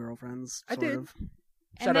successful girlfriends. I Sort did. Of.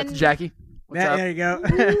 And Shout out to then- Jackie. What's Yeah, up? there you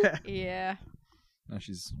go. Yeah. No,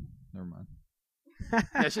 she's never mind.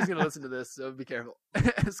 Yeah, she's gonna listen to this, so be careful.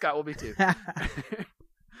 Scott will be too.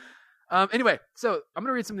 Anyway, so I'm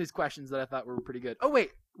gonna read some of these questions that I thought were pretty good. Oh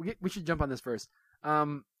wait, we should jump on this first.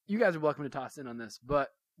 You guys are welcome to toss in on this, but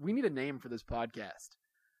we need a name for this podcast.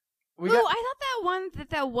 We Ooh, got. I thought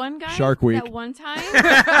that one guy Shark Week. that one time.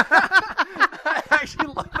 I actually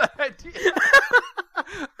love that idea.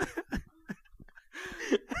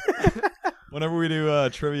 Whenever we do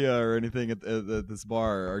trivia or anything at this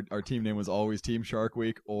bar, our team name was always Team Shark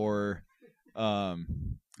Week or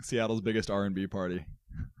Seattle's biggest R&B party.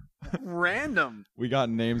 Random. We got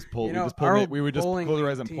names pulled. You know, we just pulled our it. We would just bowling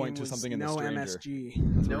polarize and team point to was something in the no stranger.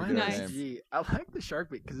 MSG. That's No what we did our Nice. name. MSG. I like the Shark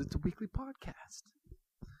Week because it's a weekly podcast.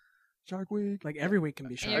 Shark Week. Like every week can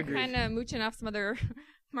be And Shark you're Agreed. kind of mooching off some other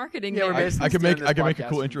marketing. Yeah, we're there. basically I could make- stealing I could this make a podcast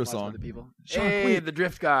cool from intro lots of song. other people. Shark Hey, Week. the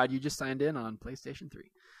Drift God, you just signed in on PlayStation 3.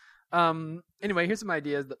 Anyway, here's some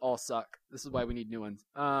ideas that all suck. This is why we need new ones.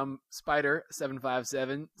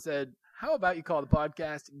 Spider757 said, "How about you call the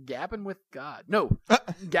podcast Gabbing with God? No,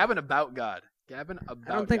 Gabbing about God. Gabbing about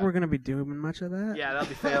I don't think God. we're going to be doing much of that. Yeah, that'll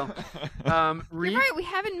be fail. You're Reed, right. We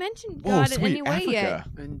haven't mentioned Whoa, God in sweet any way yet.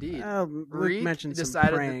 Africa. indeed. Luke Reed mentioned some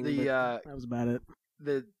decided praying, that but that was about it.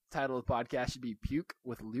 the title of the podcast should be Puke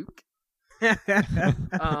with Luke. I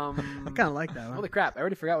Um, kind of like that one. Holy crap! I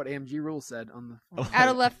already forgot what AMG Rules said on the. Out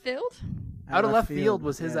of left field. Out of left field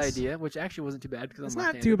was his yes. idea, which actually wasn't too bad because It's I'm not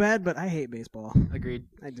left-handed. too bad, but I hate baseball. Agreed.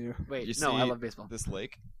 I do. Wait, You no, I see love baseball. This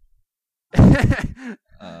lake,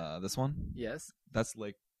 this one, Yes. that's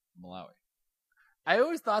Lake Malawi. I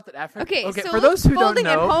always thought that Africa. Okay, so for those who don't folding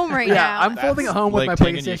know, at home right yeah, now. I'm folding at home with Lake my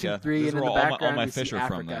Tanganyika. PlayStation 3, This and in is the where background all my we fish see are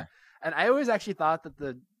Africa. from there. And I always actually thought that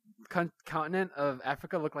the continent of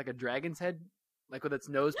Africa looked like a dragon's head, like with its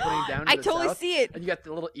nose pointing down. To I the totally south, see it. and you got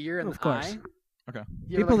the little ear and Of the course. eye. Okay.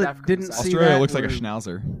 You ever People looked at that Africa didn't from the see side? Australia that looks like a were-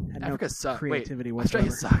 schnauzer. Had Africa no sucks. creativity Wait, Australia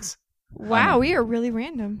whatsoever. sucks. Wow, we are really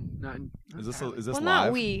random. Not Is this entirely. is this Well, live?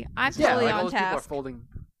 not we. I'm Yeah, totally like all on those people are task. folding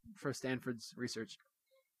for Stanford's research.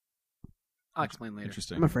 I'll explain later.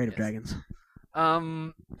 Interesting. I'm afraid of Yes. dragons.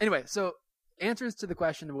 Anyway, so answers to the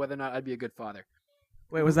question of whether or not I'd be a good father.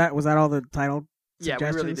 Wait, was that all the title? Yeah, we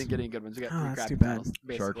really suggestions? didn't get any good ones. We got Oh, three that's crappy too bad. titles, Shark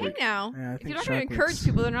basically. Week. Hey now, Yeah, I if think you're not Shark going to encourage Week's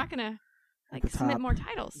people, they're not going to at the submit top. more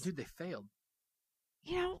titles. Dude, they failed.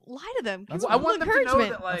 Lie to them. Give That's them I a little want them to know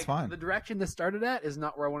encouragement. that like That's fine. the direction this started at is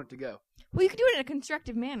not where I want it to go. Well, you can do it in a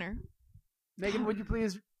constructive manner. Megan, would you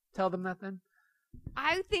please tell them that then?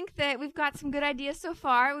 I think that we've got some good ideas so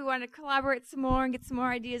far. We want to collaborate some more and get some more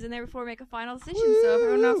ideas in there before we make a final decision. So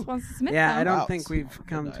everyone else wants to submit Yeah, them. I don't Wow. think we've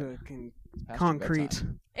come Midnight. to a Past your concrete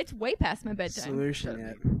bedtime. It's way past my bedtime. solution Shut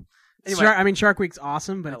yet. up, Anyway. Shark Week's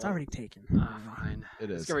awesome, but it's Hello. already taken. Fine. It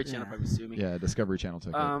is. Discovery Channel Yeah. probably sue me. Yeah, Discovery Channel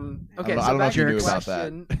took it. Okay, I don't so know- I don't know back if you to knew your about that.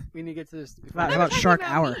 question. We need to get to this. How Never about talking Shark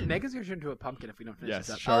about Hour? me. Megan's gonna turn into a pumpkin if we don't finish Yes,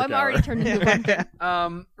 this up. Shark I'm already Hour. turned into a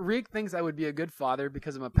pumpkin. Reek thinks I would be a good father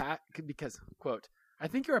because I'm because quote, I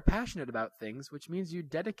think you're passionate about things, which means you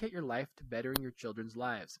dedicate your life to bettering your children's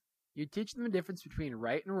lives. You teach them the difference between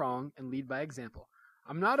right and wrong and lead by example.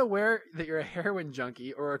 I'm not aware that you're a heroin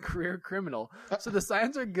junkie or a career criminal, so the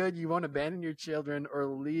signs are good you won't abandon your children or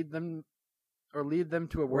lead them to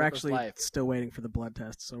a We're worthless actually life. still waiting for the blood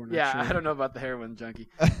test, so we're not Yeah, sure. I don't know about the heroin junkie.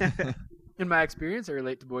 In my experience, I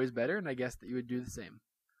relate to boys better, and I guess that you would do the same.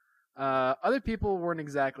 Other people weren't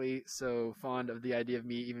exactly so fond of the idea of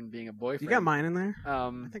me even being a boyfriend. You got mine in there? I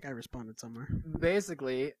Um, think I responded somewhere.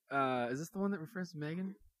 basically, is this the one that refers to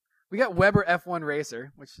Megan? We got Weber F1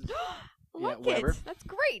 Racer, which is like Weber. it. That's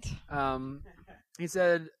great. he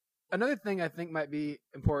said, another thing I think might be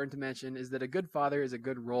important to mention is that a good father is a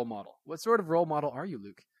good role model. What sort of role model are you,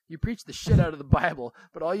 Luke? You preach the shit out of the Bible,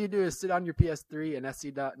 but all you do is sit on your PS3 and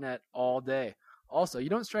SC.net all day. Also, you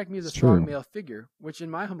don't strike me as a It's strong true. male figure, which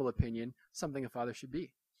in my humble opinion, something a father should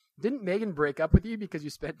be. Didn't Megan break up with you because you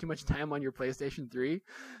spent too much time on your PlayStation 3?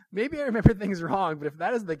 Maybe I remember things wrong, but if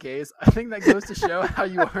that is the case, I think that goes to show how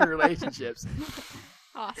you are in relationships.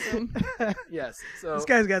 Awesome. Yes. So This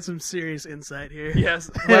guy's got some serious insight here.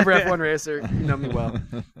 yes, Weber F1 Racer, you know me well.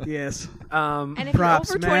 Yes. And if Props,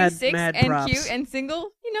 you're over mad 26 and props. cute and single,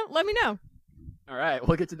 let me know. All right,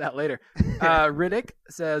 we'll get to that later. Riddick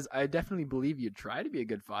says, I definitely believe you'd try to be a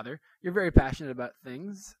good father. You're very passionate about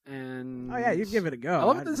things. And Oh yeah, you give it a go. I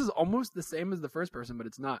love that this is almost the same as the first person, but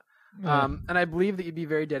it's not. And I believe that you'd be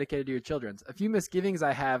very dedicated to your children. A few misgivings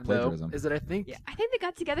I have, though, Plagiarism. is that I think Yeah, I think they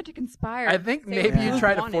got together to conspire. I think Say maybe what you Yeah.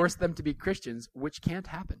 try to wanted. force them to be Christians, which can't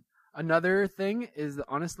happen. Another thing is that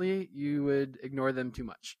honestly, you would ignore them too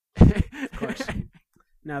much. Of course.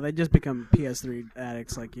 No, they just become PS3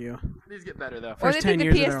 addicts like you. These get better though. Or First they 10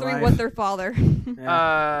 think the years of their PS3 life. was their father.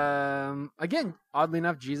 Yeah. Again, oddly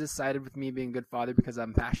enough, Jesus sided with me being a good father because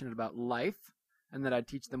I'm passionate about life and that I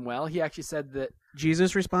teach them well. He actually said that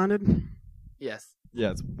Jesus responded. yes,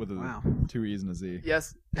 Yeah, it's with a Wow. 2 E's and a Z.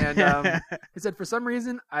 yes, and he said for some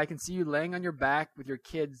reason I can see you laying on your back with your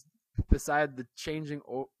kids beside the changing.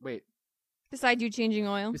 Beside you changing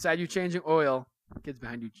oil. Beside you changing oil. Kids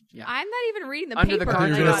behind you. Yeah. I'm not even reading the Under the paper. I thought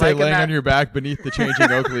you were You're going not to say liking laying that. on your back beneath the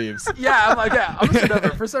changing oak leaves. Yeah, I'm like, yeah, I'm gonna sit over.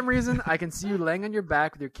 For some reason, I can see you laying on your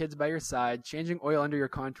back with your kids by your side, changing oil under your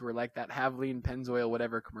contour like that Haveline Pennzoil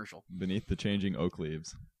whatever commercial. Beneath the changing oak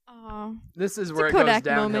leaves. Aw. This is It's where a it goes Kodak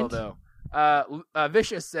downhill, moment. though.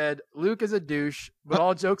 Vicious said, Luke is a douche, but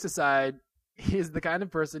all jokes aside, he is the kind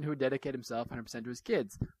of person who would dedicate himself 100% to his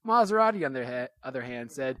kids. Maserati, on the other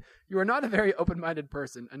hand, said, you are not a very open-minded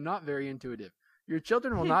person and not very intuitive. Your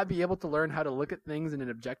children will not be able to learn how to look at things in an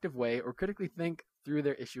objective way or critically think through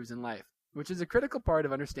their issues in life, which is a critical part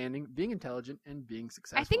of understanding, being intelligent, and being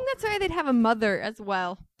successful. I think that's why they'd have a mother as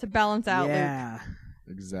well to balance out Luke. Yeah.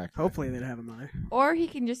 Exactly. Hopefully they'd have a mother. Or he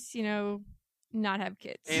can just, not have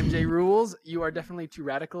kids. AMJ rules, you are definitely too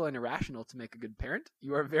radical and irrational to make a good parent.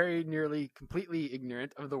 You are very nearly completely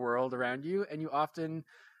ignorant of the world around you, and you often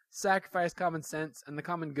sacrifice common sense and the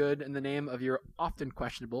common good in the name of your often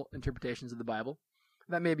questionable interpretations of the Bible.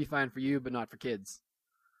 That may be fine for you, but not for kids.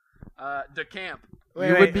 DeCamp.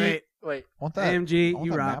 Wait. Want that? AMG, I want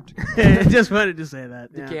you that rock. map. Just wanted to say that.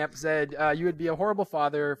 Yeah. DeCamp said, you would be a horrible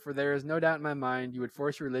father, for there is no doubt in my mind you would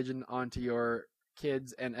force your religion onto your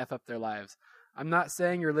kids and F up their lives. I'm not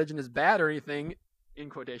saying your religion is bad or anything, in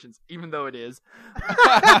quotations, even though it is.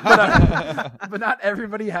 but not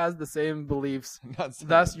everybody has the same beliefs.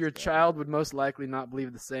 Thus, your child would most likely not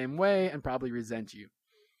believe the same way and probably resent you.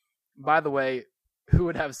 By the way, who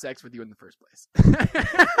would have sex with you in the first place?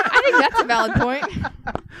 I think that's a valid point.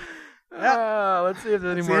 Let's see if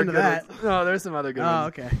there's any That's more the end good of that. ones. No, there's some other good Oh,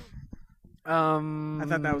 ones. okay. I I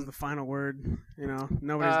thought that was the final word.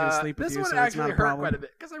 Nobody's gonna sleep with this you, one so it's actually not a hurt problem. quite a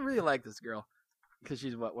bit because I really like this girl because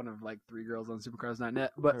she's one of like 3 girls on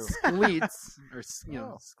Supercars.net. But Skleets or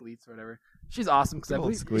Skleets or whatever, she's awesome because I Good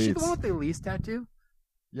old believe is she the Skleets. one with the Elise tattoo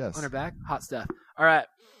Yes. on her back? Hot stuff. All right.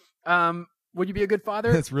 Would you be a good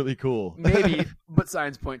father? That's really cool. Maybe, but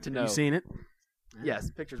signs point to no. You seen it?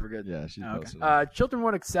 Yes, pictures were good. Yeah, she Oh, okay. posted it. Children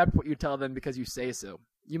won't accept what you tell them because you say so.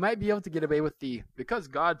 You might be able to get away with the "because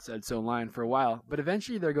God said so" line for a while, but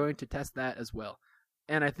eventually they're going to test that as well.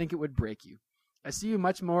 And I think it would break you. I see you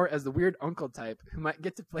much more as the weird uncle type who might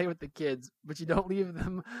get to play with the kids, but you don't leave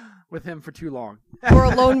them with him for too long. Or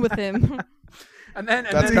alone with him. And then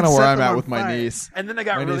That's then, kind of where set I'm them at on with my fire. niece. and then they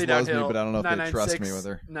got my really niece loves me, downhill. but I don't know if they trust me 996 with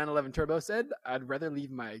her. 911 Turbo said, "I'd rather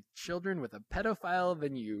leave my children with a pedophile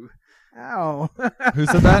than you." Ow. Who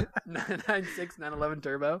said that? 996 911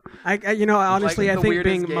 Turbo. Honestly, Like I the think weirdest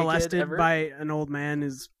being gay kid molested ever. by an old man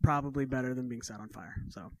is probably better than being set on fire.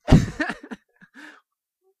 So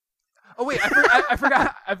Oh wait, I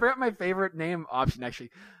forgot my favorite name option actually.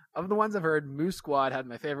 Of the ones I've heard, Moose Squad had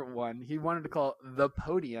my favorite one. He wanted to call it The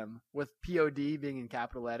Podium with POD being in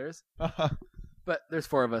capital letters. But there's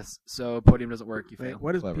 4 of us, so Podium doesn't work. You fail. wait,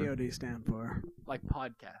 what does Clever. POD stand for? Like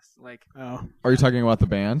podcast, like Oh. Are you talking about the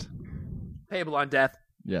band? payable on death.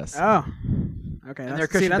 Yes. Oh. Okay. And they're a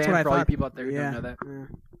Christian that's band what I for all you thought. people out there who Yeah. don't know that. Yeah.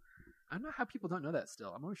 I don't know how people don't know that still.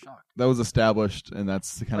 I'm always shocked. That was established, and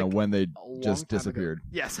that's kind of Like, when they A long just time ago. disappeared.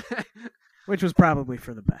 Yes, Which was probably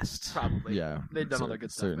for the best. probably. Yeah. They've done all their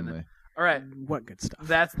good stuff. in Certainly. it. All right, What good stuff?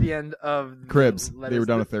 that's the end of the Cribs. They letters were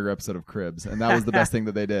done that- with their episode of Cribs, and that was the best thing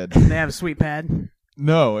that they did. They have a sweet pad.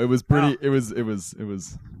 No, it was pretty. Oh. It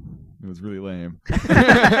was really lame.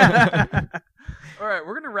 All right,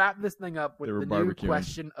 we're gonna wrap this thing up with They were the new barbecuing.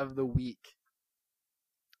 question of the week.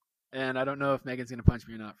 And I don't know if Megan's gonna punch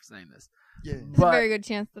me or not for saying this. There's a But very good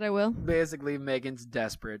chance that I will. basically, Megan's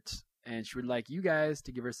desperate, and she would like you guys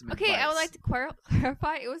to give her some Okay, advice. I would like to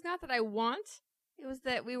clarify. It was not that I want. It was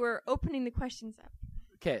that we were opening the questions up.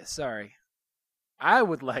 Okay, sorry. I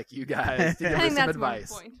would like you guys to give I her think some that's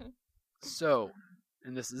advice. my point. So,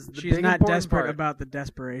 and this is the She's big not important desperate part. about the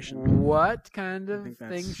desperation. What kind I of think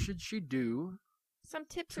that's- things should she do Some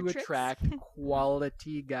tips to or tricks. attract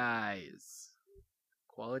quality guys?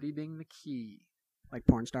 Quality being the key. Like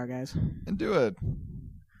porn star guys. And do it.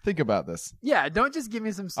 Think about this. Yeah, don't just give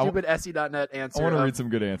me some stupid SE.net answer. I want to of read some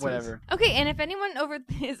good answers. whatever. Okay, and if anyone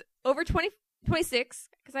is over 26,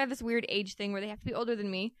 because I have this weird age thing where they have to be older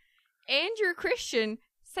than me, and you're a Christian,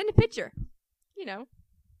 send a picture.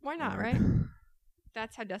 Why not, right?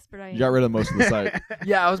 That's how desperate I am. You got rid of most of the site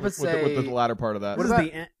Yeah, I was about to with, say. with the latter part of that. What What is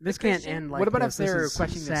about this can't Christian? end like what about if this. This they're is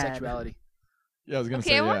questioning their sad. sexuality? Yeah, I was gonna Okay,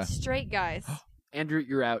 say I yeah. want straight guys. Andrew,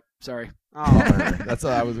 you're out. Sorry. Oh, That's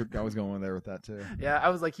I was going there with that too. Yeah, I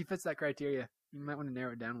was like, he fits that criteria. You might want to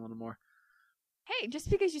narrow it down a little more. Hey, just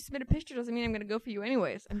because you submit a picture doesn't mean I'm going to go for you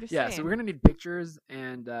anyways. I'm just Yeah, saying. so we're gonna need pictures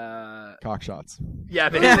and Cock shots. yeah,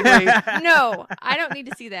 basically No, I don't need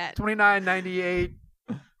to see that. 29.98.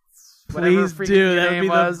 Whatever Please freaking do, your that would name be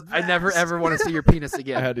the was. I never best. ever want to see your penis I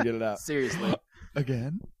again. had to get it out Seriously.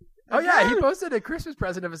 again. Oh yeah, he posted a Christmas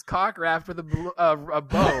present of his cock wrapped with a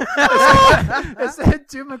bow. It said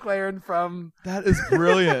to McLaren from. That is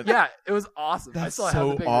brilliant. Yeah, it was awesome. I That's still have so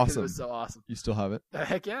the picture 'cause It awesome. was so awesome. You still have it?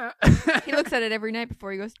 Heck yeah. He looks at it every night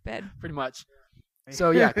before he goes to bed. Pretty much.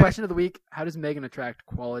 So yeah, question of the week: how does Megan attract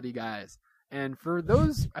quality guys? And for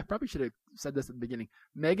those, I probably should have said this at the beginning.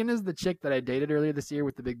 Megan is the chick that I dated earlier this year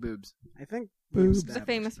with the big boobs, I think Boobs. The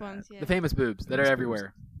famous ones, yeah. the famous boobs that are Famous boobs.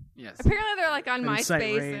 everywhere. Yes, Apparently they're like on Incite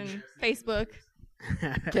MySpace rage. and Facebook.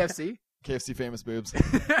 KFC. KFC famous boobs.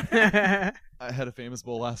 Famous. I had a famous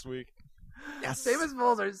bowl last week. Yes, famous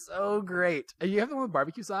bowls are so great. You have the one with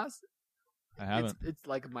barbecue sauce? I haven't. It's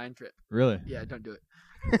like a mind trip. Really? Yeah, don't do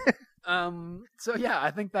it. So yeah,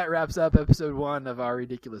 I think that wraps up episode 1 of our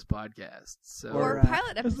ridiculous podcast. So Or Or,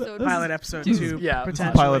 pilot episode. Pilot episode Jesus. 2. Yeah,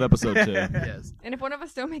 potentially. Pilot episode 2. yes. And if one of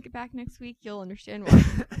us don't make it back next week, you'll understand why.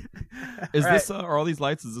 Is All this are all these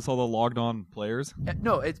lights? Is this all the logged on players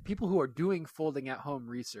No, it's people who are doing folding at home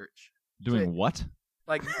research. doing Wait. what?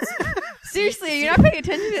 Like Seriously, you're not paying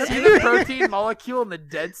attention to see the anything? protein molecule in the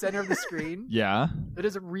dead center of the screen? Yeah. It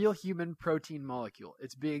is a real human protein molecule.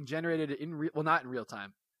 It's being generated in not in real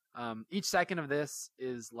time. Each second of this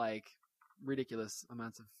is like ridiculous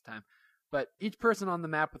amounts of time. But each person on the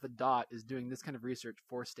map with a dot is doing this kind of research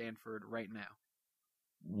for Stanford right now.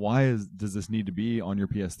 Why does this need to be on your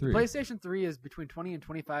PS3? PlayStation 3 is between 20 and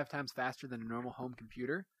 25 times faster than a normal home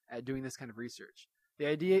computer at doing this kind of research. The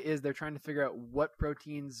idea is they're trying to figure out what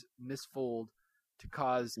proteins misfold to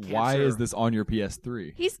cause cancer. Why is this on your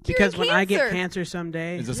PS3? He's curing Because when I get cancer. cancer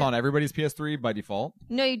someday, Is this on everybody's PS3 by default?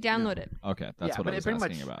 No, you download it. Okay, that's yeah, what but I it was pretty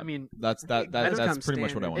asking much, about. I mean, that's That that's comes pretty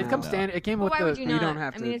much what I standard. want. it comes to know. standard. It came Well, with why the. would you You not? don't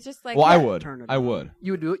have I mean, to- it's just like Well, I Yeah, would. turn it I on. would.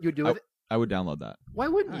 You would do it. You would do I- it. I would download that. Why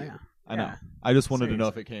wouldn't Oh, you? yeah. I know. Yeah. I just wanted to know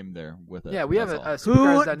Serious. if it came there with it. Yeah, we have That's a all. who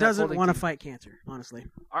Supercars.net doesn't folding want to team. fight cancer? Honestly,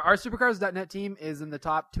 Our Supercars.net team is in the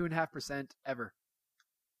top 2.5% ever.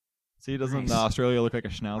 See, doesn't Nice. Australia look like a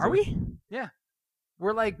schnauzer? are we?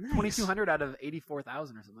 We're like Nice. 2,200 out of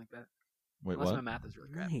 84,000 or something like that. Wait, Unless my what? math is really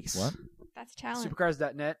crap. Nice. What? that's talent.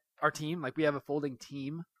 Supercars.net, our team, like we have a folding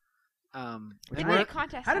team. They And made we're- a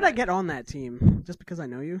contest. How did out I of it. get on that team? Just because I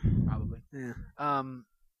know you? Probably. Yeah.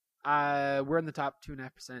 We're in the top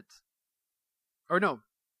 2.5%. Or no,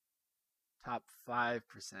 top 5%.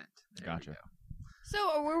 There we Gotcha. go.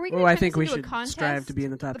 So were we? Oh, gonna I turn think this we into a should contest, strive to be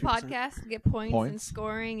in the top the 2%. podcast, get points and Points?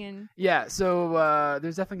 scoring and. Yeah, so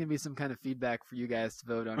there's definitely going to be some kind of feedback for you guys to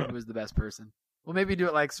vote on who is the best person. We'll maybe do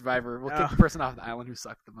it like Survivor. We'll kick Oh. the person off the island who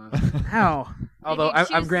sucked the most. How? Although you I'm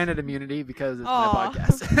choose- granted immunity because it's Aw. my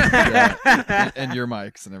podcast. Yeah. and your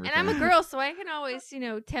mics and everything. And I'm a girl, so I can always,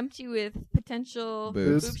 tempt you with potential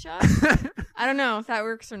Boobs. boob shots. I don't know if that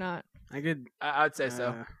works or not. I could. I would say so.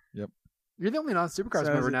 uh, You're the only non-Supercars So is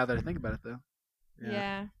member it- now that I think about it, though.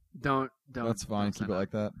 Yeah, Don't. That's fine. don't Keep sign it up.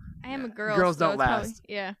 like that. I am a Yeah. girl. Girls so don't it's probably- last.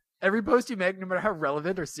 yeah, Every post you make, no matter how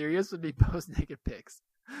relevant or serious, would be post naked pics.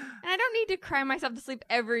 and I don't need to cry myself to sleep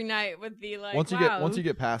every night with the like. once you wow.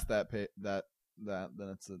 get past that then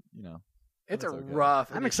it's a It's a That's okay.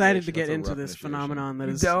 rough. I'm excited to initiation. get That's a into rough this initiation. phenomenon that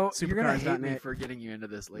You is don't. You're gonna hate me Supercars.net. for getting you into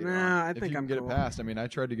this later. Nah, on. I if think you I'm can get cool. it past. I mean, I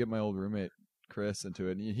tried to get my old roommate Chris into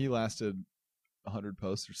it, and he lasted 100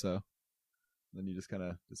 posts or so. Then he just kind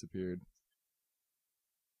of disappeared.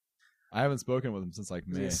 I haven't spoken with him since like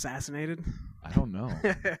Was he May. assassinated? I don't know.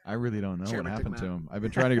 I really don't know Chairman what took happened to him out. him. I've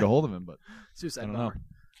been trying to get a hold of him, but Suicide I don't bomber. know.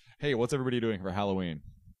 Hey, what's everybody doing for Halloween?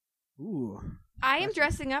 Ooh. I am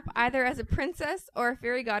dressing up either as a princess or a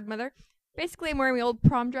fairy godmother. Basically, I'm wearing my old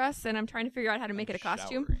prom dress, and I'm trying to figure out how to make it a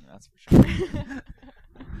costume. Showering, that's for sure.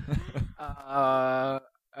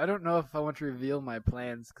 I don't know if I want to reveal my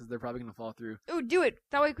plans because they're probably going to fall through. Ooh, do it.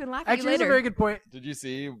 That way we can laugh at Actually, you that's a later. very good point. Did you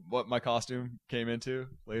see what my costume came into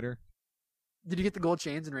later? Did you get the gold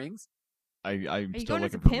chains and rings? I'm you still going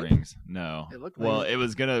as looking a for pimp? rings. No. It looked Well, like it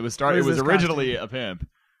was gonna. It was What It is was this originally a pimp,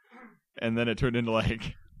 and then it turned into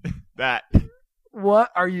like that.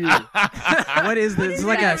 What are you? What is this? It's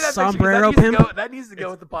like Yeah, a that sombrero needs to pimp? go- That needs to go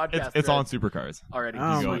with the podcast. It's on thread Supercars. already.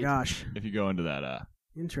 Oh You my go- gosh. If you go into that,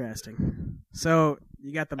 Interesting. So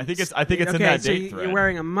you got the. I think it's in okay, that so date you're thread.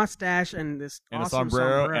 wearing a mustache and this and awesome a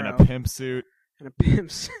sombrero and a pimp suit. and a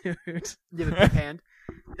pimp suit. You have a pimp hand.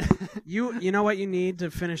 You know what you need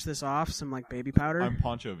to finish this off? Some like baby powder. I'm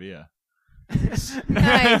Pancho Villa.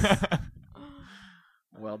 Nice.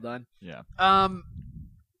 Well done. Yeah.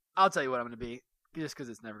 I'll tell you what I'm going to be, just because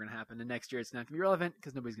it's never going to happen. And next year it's not going to be relevant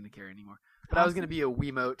because nobody's going to care anymore. But I was going to be a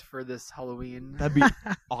Wiimote for this Halloween. That'd be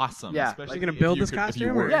awesome. Yeah. Especially You're gonna if build you this could- if you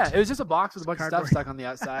costume, were. or- Yeah, it was just a box with a bunch of Cardboard. stuff stuck on the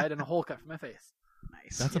outside and a hole cut from my face.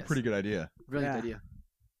 Nice. That's a Yes. pretty good idea. Brilliant Yeah. idea.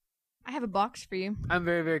 I have a box for you. I'm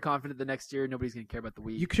very, very confident that next year nobody's going to care about the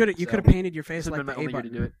Wii. You could So, have painted your face this would like have the been my A only year to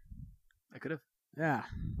button. do it. I could have. Yeah.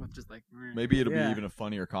 With just like, Maybe it'll Yeah. be even a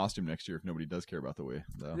funnier costume next year if nobody does care about the Wii.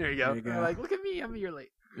 Though. there you go. There you go. They're like, look at me, I'm a year late.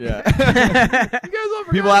 Yeah. You guys all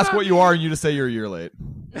forgot People ask about what you me. are, and you just say you're a year late.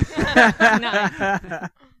 Nice.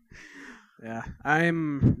 Yeah,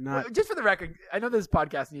 I'm not. Just for the record, I know this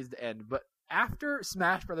podcast needs to end, but after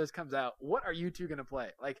Smash Brothers comes out, what are you two going to play?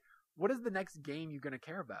 Like, what is the next game you're going to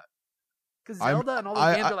care about? Because Zelda and all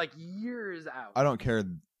those games are like years out. I don't care.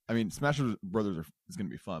 I mean, Smash Brothers is going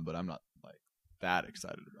to be fun, but I'm not like that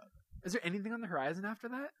excited about it. Is there anything on the horizon after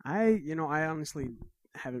that? I honestly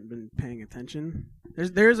haven't been paying attention.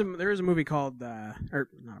 There is a movie called or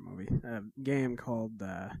not a movie, a game called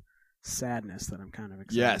Sadness that I'm kind of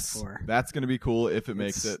excited for. That's going to be cool if it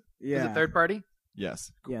makes it. Yeah, Is it third party?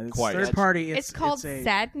 Yes, yeah, it's quite. third party. It's called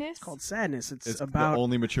Sadness. It's called Sadness. It's about the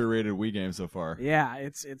only mature rated Wii game so far. Yeah,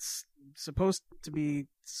 it's supposed to be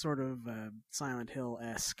sort of a Silent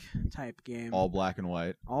Hill-esque type game. All black and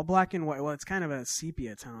white. All black and white. Well, it's kind of a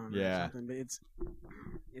sepia tone Yeah. or something, but it's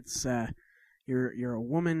you're a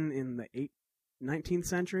woman in the 19th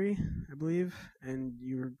century, I believe, and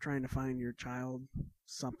you're trying to find your child,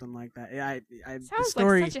 something like that. The Sounds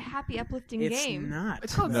story, like such a happy, uplifting it's game. not.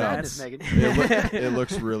 It's called No. Sadness, Megan. It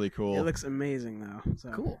looks really cool. It looks amazing though. So.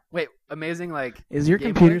 Cool. Wait, amazing. Like, Is your gameplay?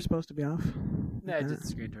 computer supposed to be off? No, it's just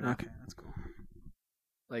screen turned off. Okay, that's cool.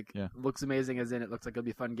 Like, Yeah. looks amazing as in it looks like it'll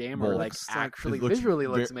be a fun game, or Well, like looks like- actually it looks visually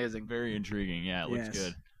ve- looks amazing. Very intriguing. Yeah, it looks Yes.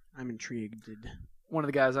 good. I'm intrigued. One of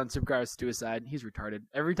the guys on Supercars Suicide, he's retarded.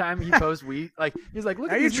 Every time he posts he's like, look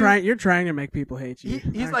Are at you these trying? You're trying to make people hate you.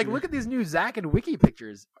 He's aren't like, you? look at these new Zack and Wiki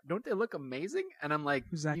pictures. Don't they look amazing? And I'm like,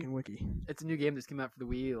 Who's Zack and Wiki. it's a new game that's come out for the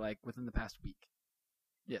Wii like within the past week.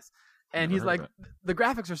 Yes. And Never he's heard like, of the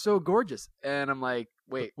graphics are so gorgeous. And I'm like,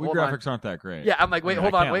 wait, Wii hold on. graphics aren't that great. Yeah, I'm like, wait, I mean,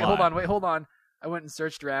 hold I on, can't wait, hold lie. on, wait, hold on. I went and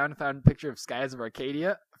searched around and found a picture of Skies of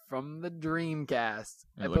Arcadia from the Dreamcast.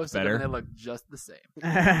 It I looks posted better. them and they look just the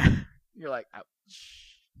same. You're like, ouch.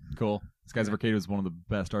 Cool. Skies of Arcadia was one of the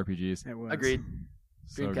best RPGs. It was. Agreed.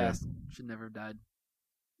 So Dreamcast should never have died.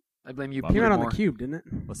 I blame you. Bummer. Came out on more. the Cube, didn't it?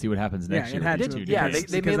 good. Let's see what happens Yeah, next it year. had with to these have. two Yeah, games.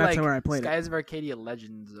 Because they made that's like where I played Skies of Arcadia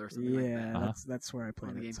Legends or something like Yeah, that. that's where I played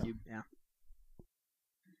On the it. So, GameCube. yeah.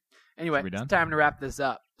 Anyway, Are we done? it's time to wrap this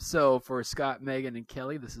up. So for Scott, Megan, and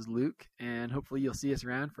Kelly, this is Luke, and hopefully you'll see us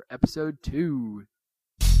around for episode 2.